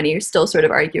 2020, still sort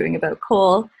of arguing about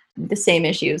coal, the same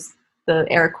issues, the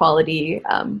air quality.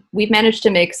 We've managed to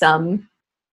make some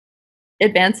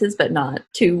advances, but not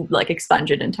to like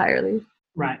expunge it entirely.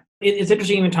 Right. It's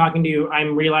interesting even talking to you.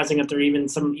 I'm realizing that there are even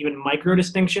micro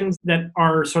distinctions that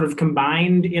are sort of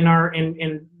combined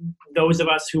in those of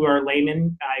us who are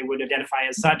laymen, I would identify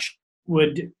as such,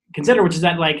 would consider, which is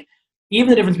that like even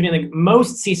the difference between like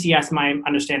most CCS, my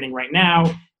understanding right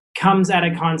now, comes at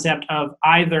a concept of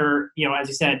either, as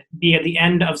you said, be at the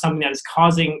end of something that is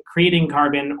creating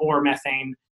carbon or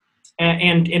methane,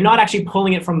 and not actually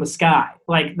pulling it from the sky.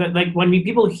 Like when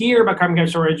people hear about carbon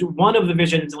capture storage, one of the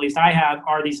visions, at least I have,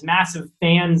 are these massive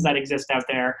fans that exist out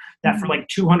there that for like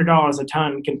 $200 a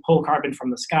ton can pull carbon from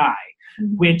the sky,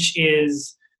 which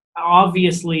is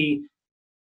obviously,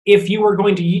 if you were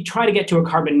going to try to get to a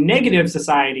carbon negative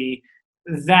society,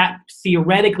 that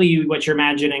theoretically what you're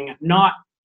imagining, not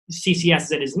CCS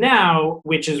as it is now,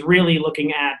 which is really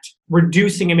looking at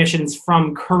reducing emissions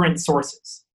from current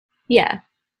sources. Yeah.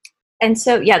 And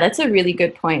so, that's a really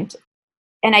good point.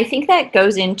 And I think that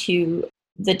goes into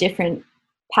the different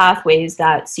pathways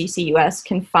that CCUS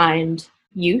can find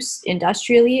use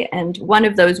industrially. And one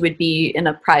of those would be in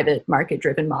a private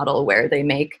market-driven model where they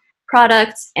make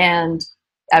products and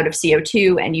out of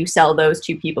CO2, and you sell those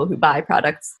to people who buy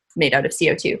products made out of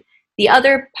CO2. The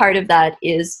other part of that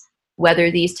is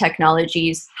whether these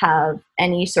technologies have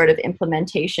any sort of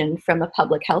implementation from a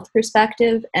public health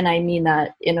perspective. And I mean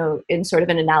that in sort of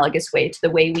an analogous way to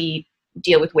the way we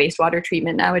deal with wastewater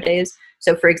treatment nowadays.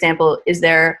 So for example, is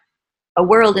there a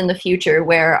world in the future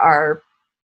where our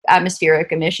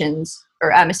atmospheric emissions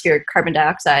or atmospheric carbon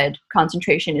dioxide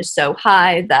concentration is so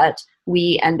high that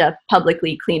we end up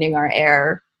publicly cleaning our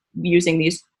air using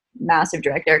these massive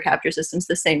direct air capture systems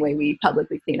the same way we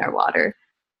publicly clean our water?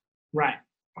 Right.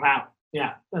 Wow.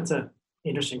 Yeah, that's an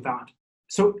interesting thought.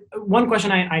 So one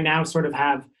question I now sort of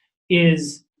have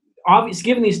is, obviously,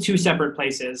 given these two separate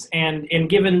places and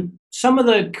given some of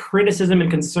the criticism and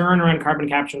concern around carbon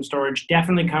capture and storage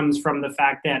definitely comes from the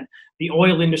fact that the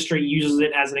oil industry uses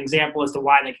it as an example as to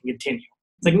why they can continue.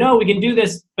 It's like, no, we can do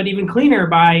this, but even cleaner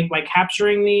by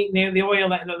capturing the oil,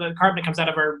 the carbon that comes out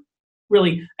of our,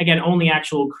 really, again, only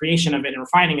actual creation of it and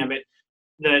refining of it.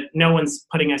 That no one's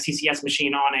putting a CCS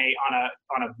machine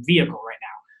on a vehicle right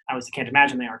now. I was can't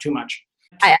imagine they are too much.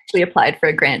 I actually applied for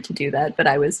a grant to do that, but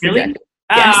I was really. rejected.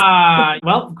 Yes.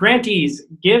 Well, grantees,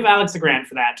 give Alex a grant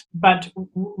for that. But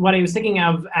what I was thinking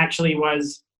of actually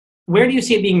was, where do you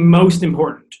see it being most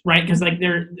important, right? Because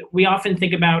we often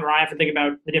think about, or I often think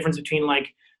about the difference between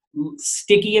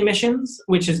sticky emissions,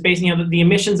 which is basically the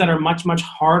emissions that are much, much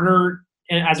harder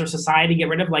as our society get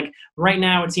rid of. Like right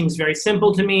now, it seems very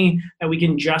simple to me that we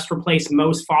can just replace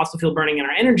most fossil fuel burning in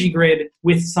our energy grid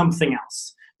with something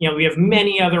else. We have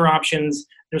many other options.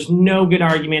 There's no good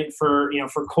argument for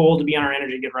coal to be on our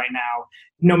energy grid right now,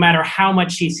 no matter how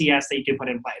much CCS that you can put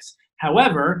in place.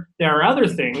 However, there are other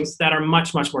things that are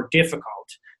much, much more difficult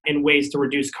in ways to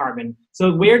reduce carbon.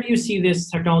 So where do you see this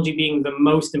technology being the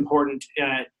most important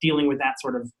dealing with that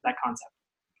concept?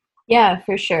 Yeah,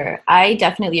 for sure. I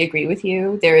definitely agree with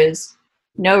you. There is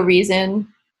no reason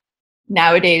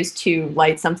nowadays to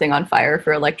light something on fire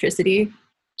for electricity.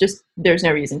 Just there's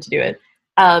no reason to do it.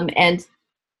 And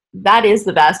that is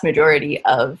the vast majority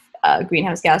of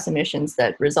greenhouse gas emissions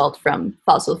that result from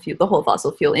fossil fuel. The whole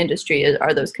fossil fuel industry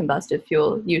are those combustive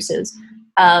fuel uses.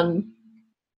 So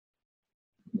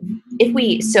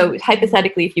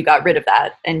hypothetically, if you got rid of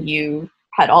that and you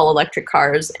had all electric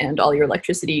cars and all your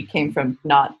electricity came from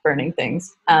not burning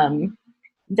things,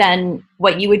 then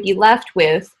what you would be left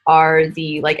with are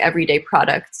the everyday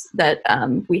products that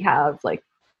we have, like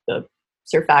the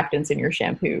surfactants in your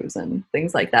shampoos and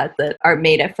things like that are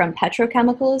made from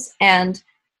petrochemicals. And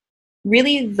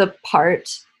really the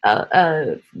part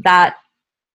that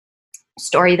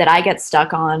story that I get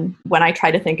stuck on when I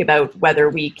try to think about whether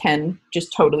we can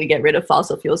just totally get rid of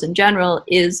fossil fuels in general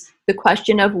is the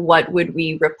question of what would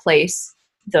we replace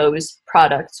those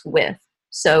products with.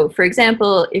 So for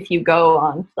example, if you go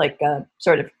on a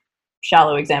sort of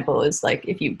shallow example is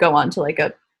if you go on to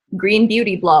a green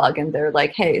beauty blog and they're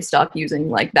like, hey, stop using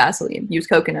Vaseline, use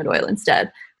coconut oil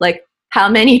instead. How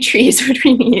many trees would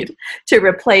we need to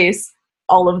replace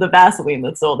all of the Vaseline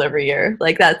that's sold every year?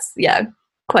 That's,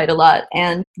 quite a lot.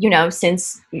 And,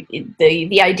 since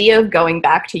the idea of going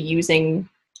back to using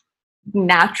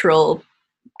natural,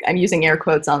 I'm using air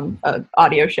quotes on an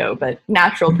audio show, but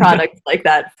natural products like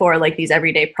that for these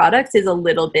everyday products is a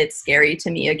little bit scary to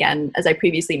me, again, as I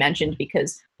previously mentioned,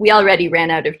 because we already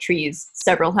ran out of trees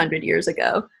several hundred years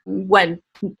ago. When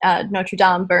Notre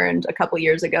Dame burned a couple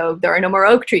years ago, there are no more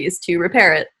oak trees to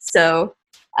repair it. So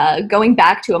going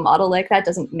back to a model like that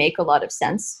doesn't make a lot of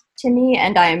sense to me.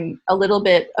 And I'm a little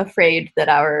bit afraid that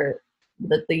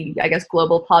the I guess,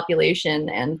 global population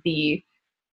and the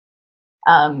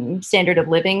standard of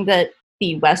living that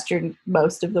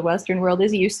most of the Western world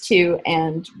is used to,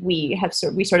 and we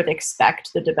sort of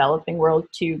expect the developing world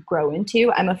to grow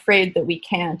into. I'm afraid that we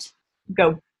can't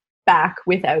go back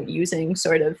without using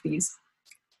sort of these,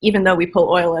 even though we pull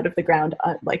oil out of the ground,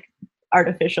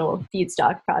 artificial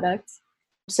feedstock products.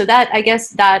 So I guess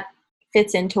that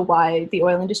fits into why the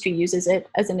oil industry uses it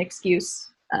as an excuse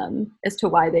as to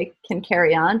why they can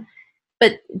carry on.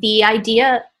 But the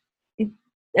idea,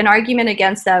 an argument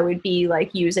against that would be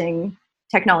using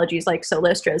technologies like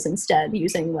Solistras instead,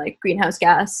 using greenhouse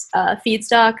gas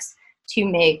feedstocks to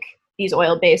make these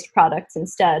oil-based products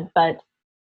instead. But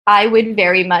I would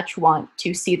very much want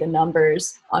to see the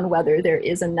numbers on whether there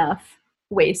is enough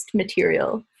waste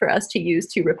material for us to use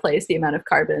to replace the amount of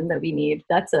carbon that we need.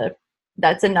 That's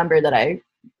a number that I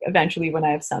eventually, when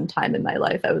I have some time in my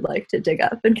life, I would like to dig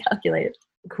up and calculate.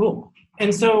 Cool.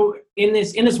 And so in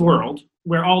this world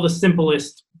where all the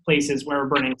simplest places where we're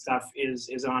burning stuff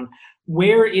is on,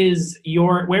 where is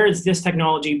this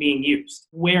technology being used?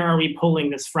 Where are we pulling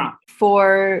this from?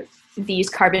 For these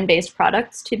carbon-based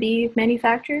products to be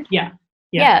manufactured? Yeah.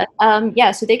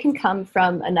 So they can come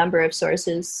from a number of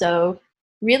sources. So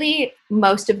really,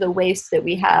 most of the waste that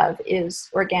we have is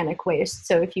organic waste.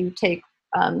 So if you take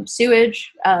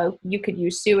sewage, you could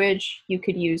use sewage, you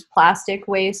could use plastic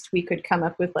waste. We could come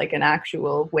up with like an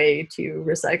actual way to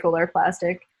recycle our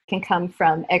plastic. It can come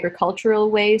from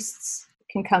agricultural wastes,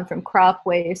 can come from crop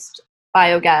waste,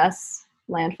 biogas,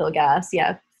 landfill gas,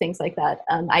 things like that.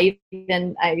 I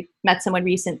met someone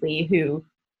recently who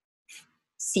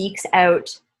seeks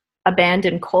out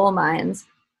abandoned coal mines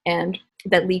and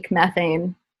that leak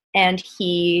methane, and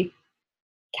he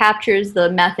captures the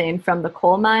methane from the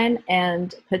coal mine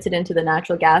and puts it into the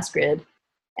natural gas grid,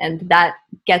 and that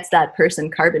gets that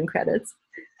person carbon credits.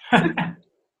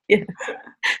 Yeah.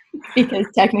 Because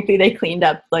technically they cleaned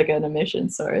up like an emission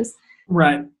source.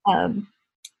 Right.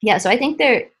 So I think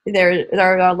there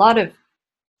are a lot of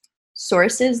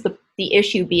sources, the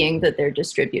issue being that they're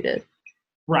distributed.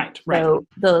 Right. So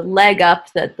the leg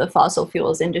up that the fossil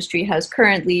fuels industry has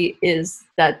currently is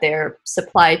that their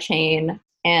supply chain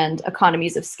and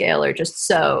economies of scale are just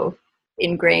so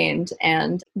ingrained,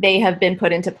 and they have been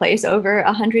put into place over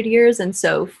 100 years. And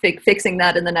so fixing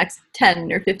that in the next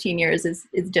 10 or 15 years is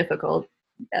difficult.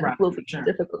 Will be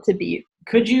difficult to beat.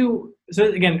 Could you, so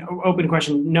again, open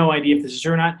question, no idea if this is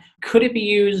true or not, could it be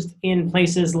used in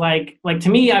places like to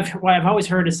me, what I've always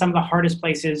heard is some of the hardest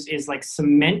places is like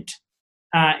cement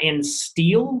and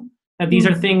steel. That these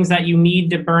are things that you need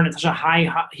to burn at such a high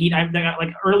heat.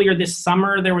 Like earlier this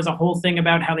summer, there was a whole thing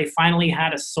about how they finally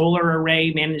had a solar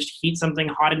array managed to heat something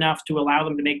hot enough to allow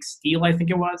them to make steel, I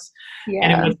think it was. Yeah.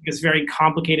 And it was this very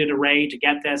complicated array to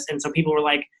get this. And so people were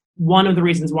like, one of the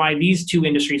reasons why these two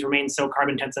industries remain so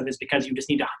carbon intensive is because you just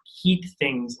need to heat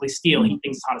things, like steel, heat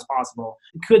things as hot as possible.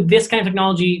 Could this kind of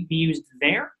technology be used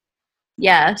there?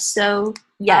 Yeah, so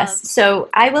yes. So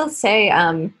I will say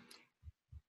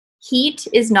heat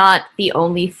is not the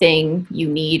only thing you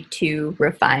need to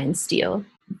refine steel.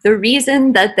 The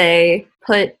reason that they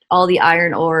put all the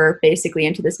iron ore basically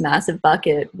into this massive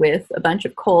bucket with a bunch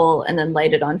of coal and then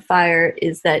light it on fire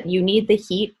is that you need the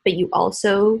heat, but you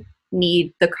also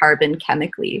need the carbon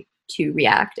chemically to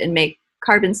react and make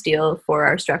carbon steel for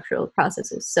our structural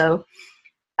processes. So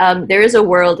there is a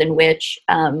world in which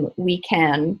we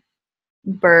can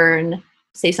burn,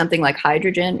 say, something like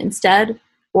hydrogen instead,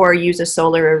 or use a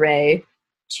solar array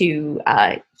to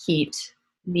heat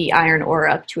the iron ore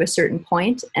up to a certain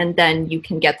point, and then you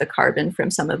can get the carbon from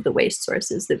some of the waste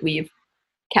sources that we've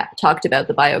talked about,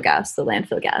 the biogas, the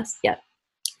landfill gas,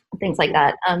 things like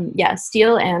that.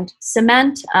 Steel and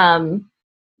cement,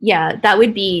 that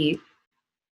would be,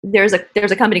 there's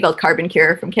a company called Carbon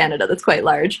Cure from Canada that's quite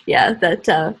large,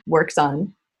 that works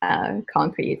on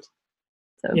concrete.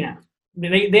 So. Yeah,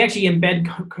 they actually embed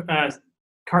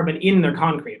carbon in their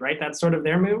concrete, right? That's sort of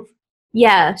their move?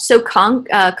 Yeah, so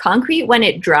concrete, when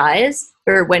it dries,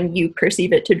 or when you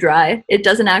perceive it to dry, it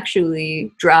doesn't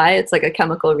actually dry. It's like a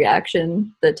chemical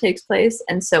reaction that takes place.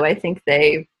 And so I think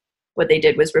what they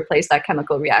did was replace that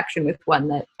chemical reaction with one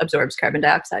that absorbs carbon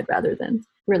dioxide rather than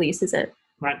releases it.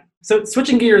 Right. So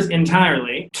switching gears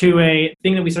entirely to a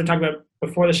thing that we started talking about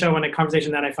before the show, and a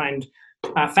conversation that I find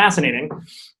fascinating.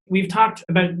 We've talked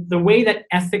about the way that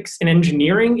ethics in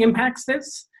engineering impacts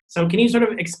this. So can you sort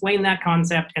of explain that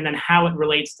concept and then how it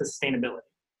relates to sustainability?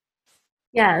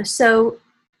 Yeah, so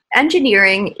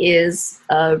engineering is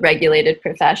a regulated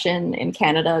profession in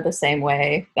Canada the same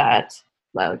way that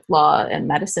law and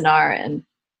medicine are. And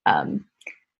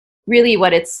really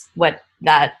what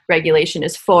that regulation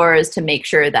is for is to make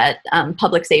sure that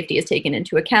public safety is taken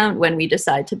into account when we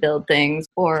decide to build things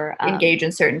or engage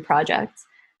in certain projects.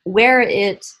 Where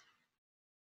it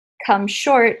comes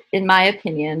short, in my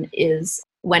opinion, is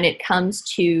when it comes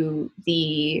to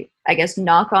the, I guess,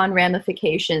 knock-on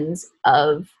ramifications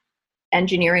of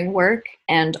engineering work,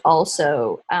 and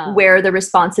also where the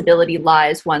responsibility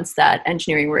lies once that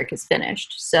engineering work is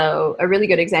finished. So a really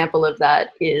good example of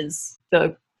that is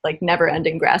the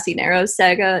never-ending Grassy Narrows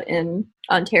saga in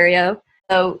Ontario.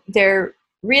 So there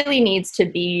really needs to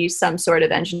be some sort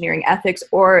of engineering ethics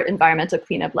or environmental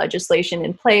cleanup legislation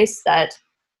in place that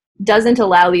doesn't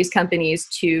allow these companies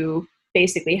to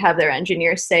basically have their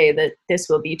engineers say that this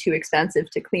will be too expensive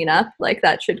to clean up. Like,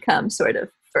 that should come sort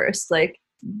of first. Like,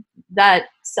 that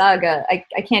saga,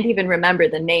 I can't even remember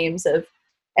the names of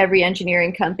every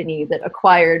engineering company that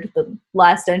acquired the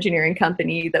last engineering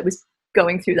company that was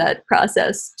going through that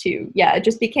process it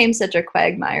just became such a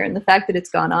quagmire. And the fact that it's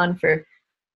gone on for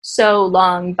so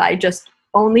long by just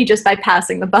by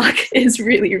passing the buck is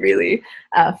really, really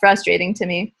frustrating to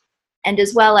me. And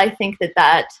as well, I think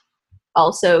that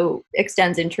also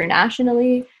extends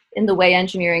internationally in the way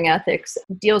engineering ethics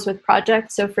deals with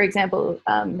projects. So for example,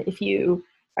 if you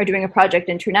are doing a project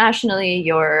internationally,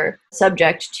 you're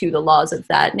subject to the laws of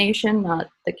that nation, not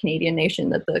the Canadian nation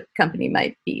that the company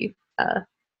might be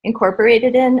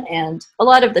incorporated in. And a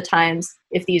lot of the times,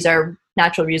 if these are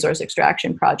natural resource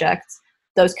extraction projects,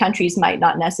 those countries might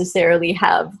not necessarily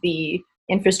have the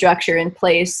infrastructure in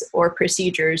place or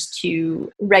procedures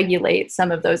to regulate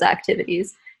some of those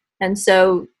activities. And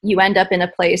so you end up in a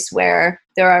place where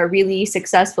there are really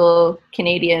successful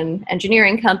Canadian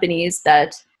engineering companies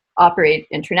that operate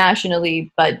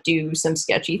internationally but do some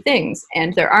sketchy things.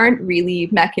 And there aren't really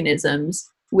mechanisms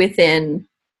within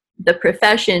the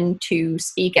profession to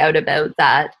speak out about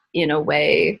that in a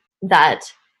way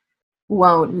that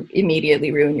won't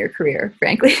immediately ruin your career,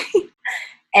 frankly.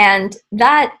 And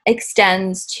that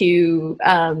extends to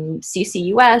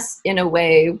CCUS in a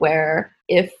way where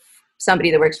if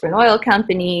somebody that works for an oil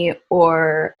company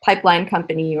or pipeline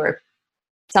company or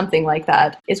something like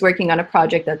that is working on a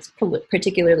project that's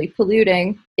particularly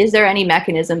polluting, is there any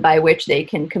mechanism by which they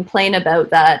can complain about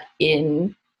that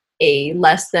in a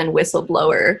less than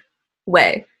whistleblower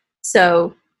way?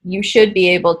 So you should be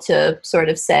able to sort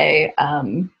of say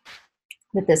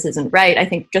that this isn't right. I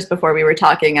think just before we were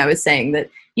talking, I was saying that,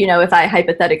 if I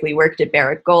hypothetically worked at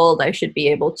Barrick Gold, I should be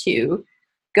able to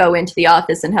go into the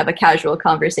office and have a casual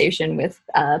conversation with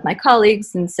my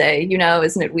colleagues and say,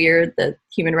 isn't it weird that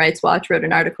Human Rights Watch wrote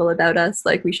an article about us?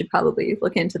 Like, we should probably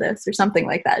look into this or something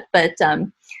like that. But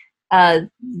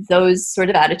those sort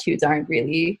of attitudes aren't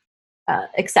really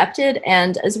accepted.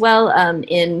 And as well,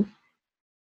 in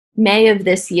May of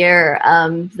this year,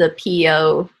 the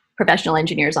PEO, Professional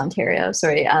Engineers Ontario,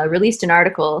 released an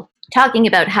article talking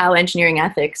about how engineering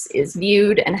ethics is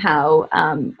viewed and how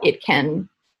it can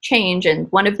change. And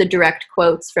one of the direct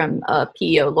quotes from a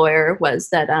PEO lawyer was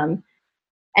that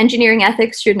engineering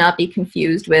ethics should not be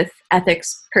confused with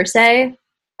ethics per se.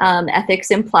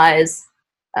 Ethics implies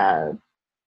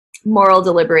moral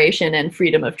deliberation and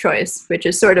freedom of choice, which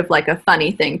is sort of like a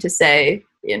funny thing to say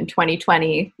in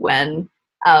 2020 when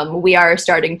we are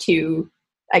starting to,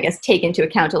 I guess, take into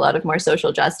account a lot of more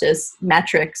social justice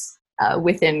metrics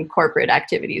within corporate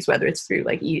activities, whether it's through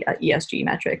like ESG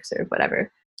metrics or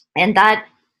whatever. And that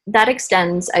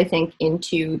extends, I think,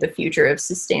 into the future of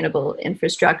sustainable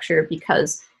infrastructure,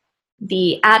 because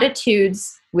the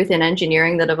attitudes within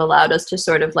engineering that have allowed us to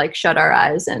sort of like shut our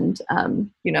eyes and,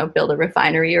 build a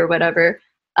refinery or whatever,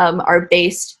 are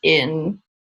based in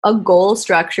a goal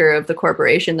structure of the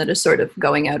corporation that is sort of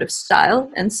going out of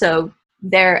style. And so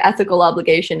their ethical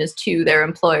obligation is to their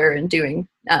employer and doing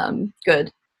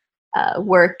good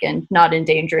work and not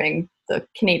endangering the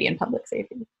Canadian public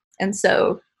safety. And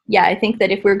so, yeah, I think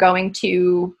that if we're going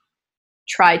to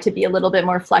try to be a little bit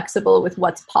more flexible with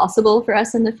what's possible for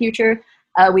us in the future,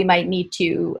 we might need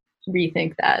to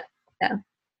rethink that. Yeah.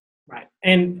 Right.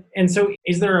 And so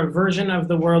is there a version of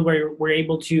the world where we're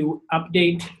able to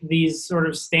update these sort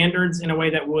of standards in a way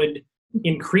that would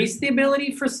increase the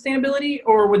ability for sustainability,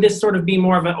 or would this sort of be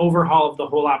more of an overhaul of the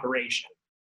whole operation?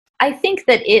 I think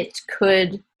that it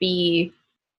could be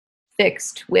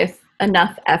fixed with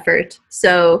enough effort.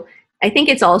 So I think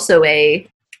it's also a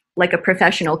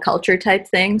professional culture type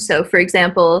thing. So for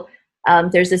example,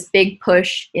 there's this big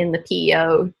push in the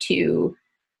PEO to,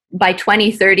 by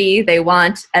 2030, they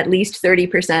want at least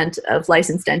 30% of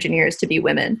licensed engineers to be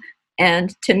women.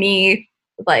 And to me,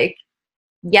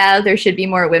 yeah, there should be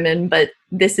more women, but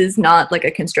this is not like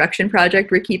a construction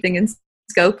project we're keeping in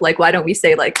scope. Like, why don't we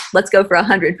say let's go for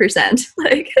 100%?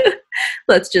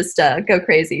 Let's just go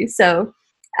crazy. So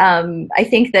I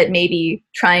think that maybe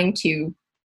trying to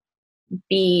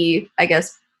be, I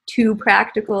guess, too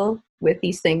practical with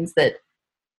these things that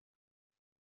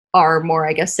are more,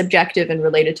 I guess, subjective and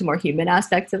related to more human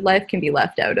aspects of life can be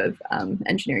left out of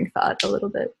engineering thought a little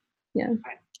bit. Yeah.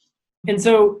 And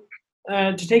so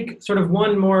to take sort of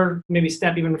one more maybe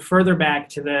step even further back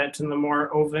to the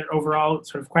more overall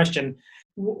sort of question,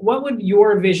 what would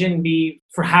your vision be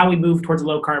for how we move towards a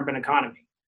low carbon economy?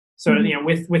 So,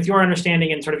 with your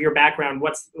understanding and sort of your background,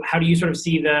 how do you sort of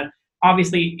see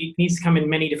obviously it needs to come in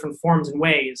many different forms and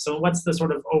ways. So what's the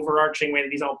sort of overarching way that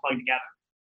these all plug together?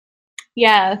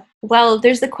 Yeah, well,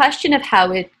 there's the question of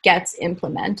how it gets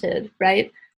implemented,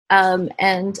 right?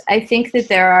 And I think that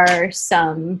there are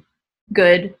some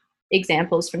good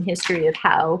examples from history of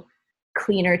how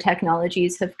cleaner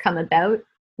technologies have come about.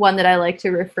 One that I like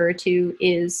to refer to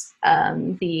is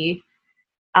the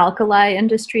alkali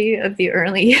industry of the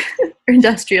early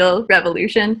industrial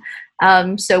revolution.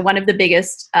 So one of the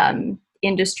biggest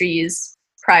industries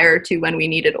prior to when we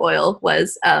needed oil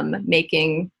was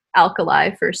making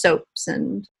alkali for soaps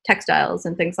and textiles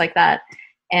and things like that.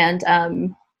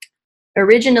 And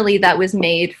originally that was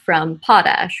made from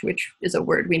potash, which is a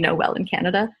word we know well in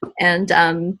Canada. And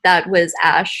that was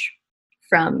ash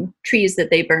from trees that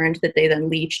they burned that they then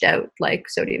leached out like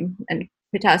sodium and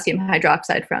potassium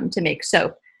hydroxide from to make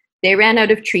soap. They ran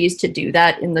out of trees to do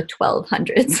that in the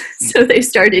 1200s. So they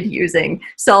started using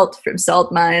salt from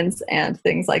salt mines and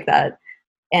things like that.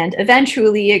 And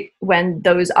eventually, when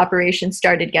those operations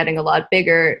started getting a lot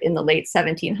bigger in the late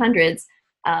 1700s,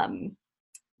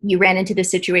 you ran into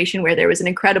this situation where there was an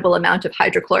incredible amount of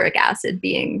hydrochloric acid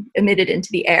being emitted into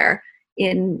the air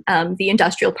in the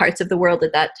industrial parts of the world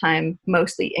at that time,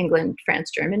 mostly England, France,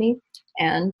 Germany.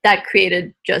 And that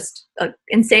created just an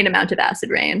insane amount of acid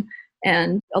rain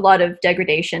and a lot of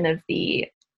degradation of the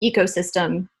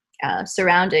ecosystem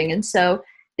surrounding. And so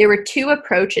there were two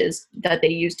approaches that they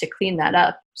used to clean that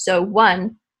up. So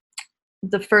one,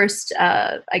 the first,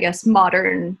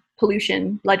 modern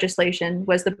pollution legislation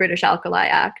was the British Alkali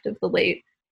Act of the late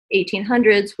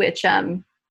 1800s, which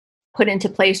put into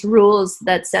place rules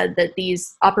that said that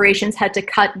these operations had to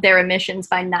cut their emissions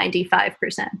by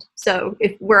 95%. So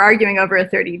if we're arguing over a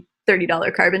 $30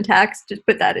 carbon tax, just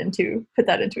put that into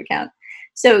account.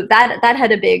 So that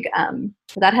had a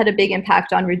big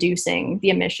impact on reducing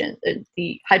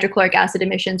the hydrochloric acid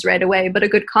emissions right away. But a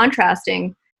good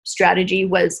contrasting strategy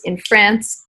was in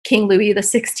France. King Louis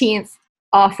XVI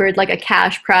offered like a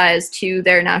cash prize to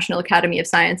their National Academy of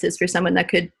Sciences for someone that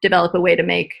could develop a way to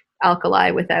make alkali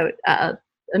without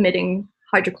emitting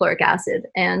hydrochloric acid.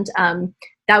 And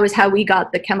that was how we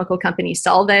got the chemical company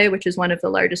Solvay, which is one of the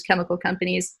largest chemical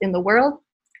companies in the world.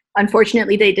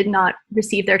 Unfortunately, they did not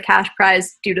receive their cash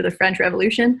prize due to the French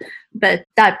Revolution, but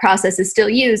that process is still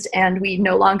used and we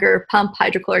no longer pump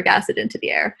hydrochloric acid into the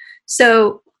air.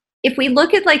 So if we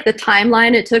look at like the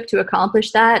timeline it took to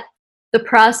accomplish that, the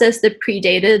process that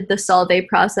predated the Solvay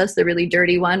process, the really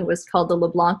dirty one, was called the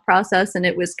Leblanc process, and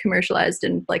it was commercialized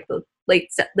in like the late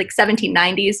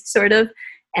 1790s, sort of.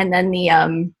 And then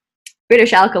the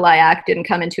British Alkali Act didn't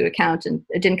come into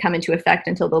effect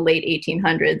until the late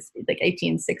 1800s, like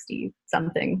 1860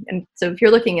 something. And so if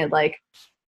you're looking at like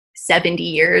 70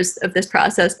 years of this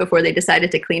process before they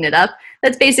decided to clean it up,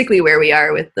 that's basically where we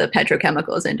are with the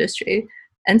petrochemicals industry.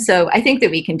 And so I think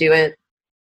that we can do it.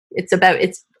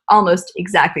 It's almost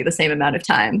exactly the same amount of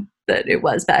time that it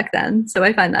was back then. So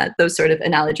I find that those sort of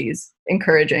analogies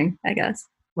encouraging, I guess.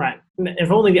 Right.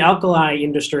 If only the alkali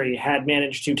industry had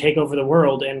managed to take over the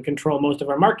world and control most of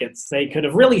our markets, they could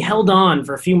have really held on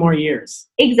for a few more years.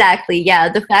 Exactly. Yeah.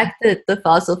 The fact that the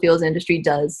fossil fuels industry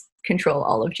does control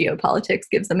all of geopolitics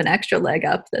gives them an extra leg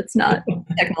up that's not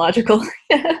technological.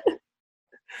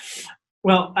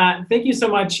 Well, thank you so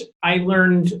much. I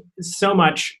learned so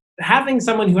much. Having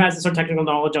someone who has this sort of technical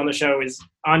knowledge on the show is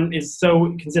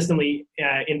so consistently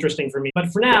interesting for me.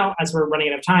 But for now, as we're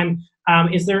running out of time,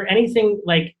 is there anything,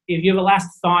 like, if you have a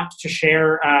last thought to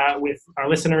share with our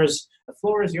listeners, the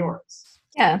floor is yours.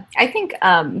 Yeah, I think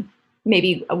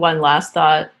maybe one last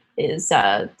thought is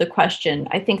the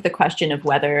question of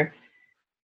whether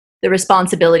the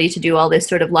responsibility to do all this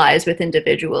sort of lies with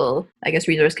individual,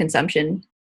 resource consumption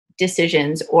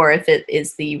decisions, or if it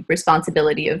is the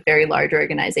responsibility of very large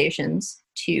organizations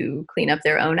to clean up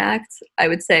their own acts. I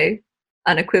would say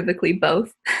unequivocally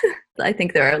both. I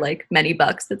think there are like many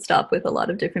bucks that stop with a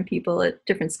lot of different people at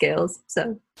different scales.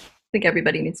 So I think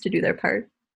everybody needs to do their part.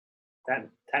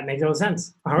 That makes no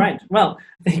sense. All right. Well,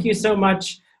 thank you so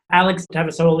much, Alex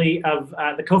Tavasoli, of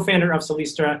the co-founder of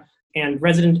Solistra and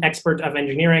resident expert of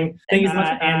engineering. Thank you so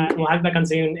much, and we'll have you back on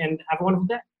soon, and have a wonderful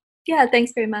day. Yeah,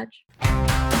 thanks very much.